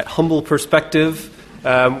that humble perspective,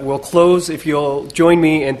 we'll close if you'll join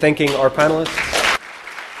me in thanking our panelists.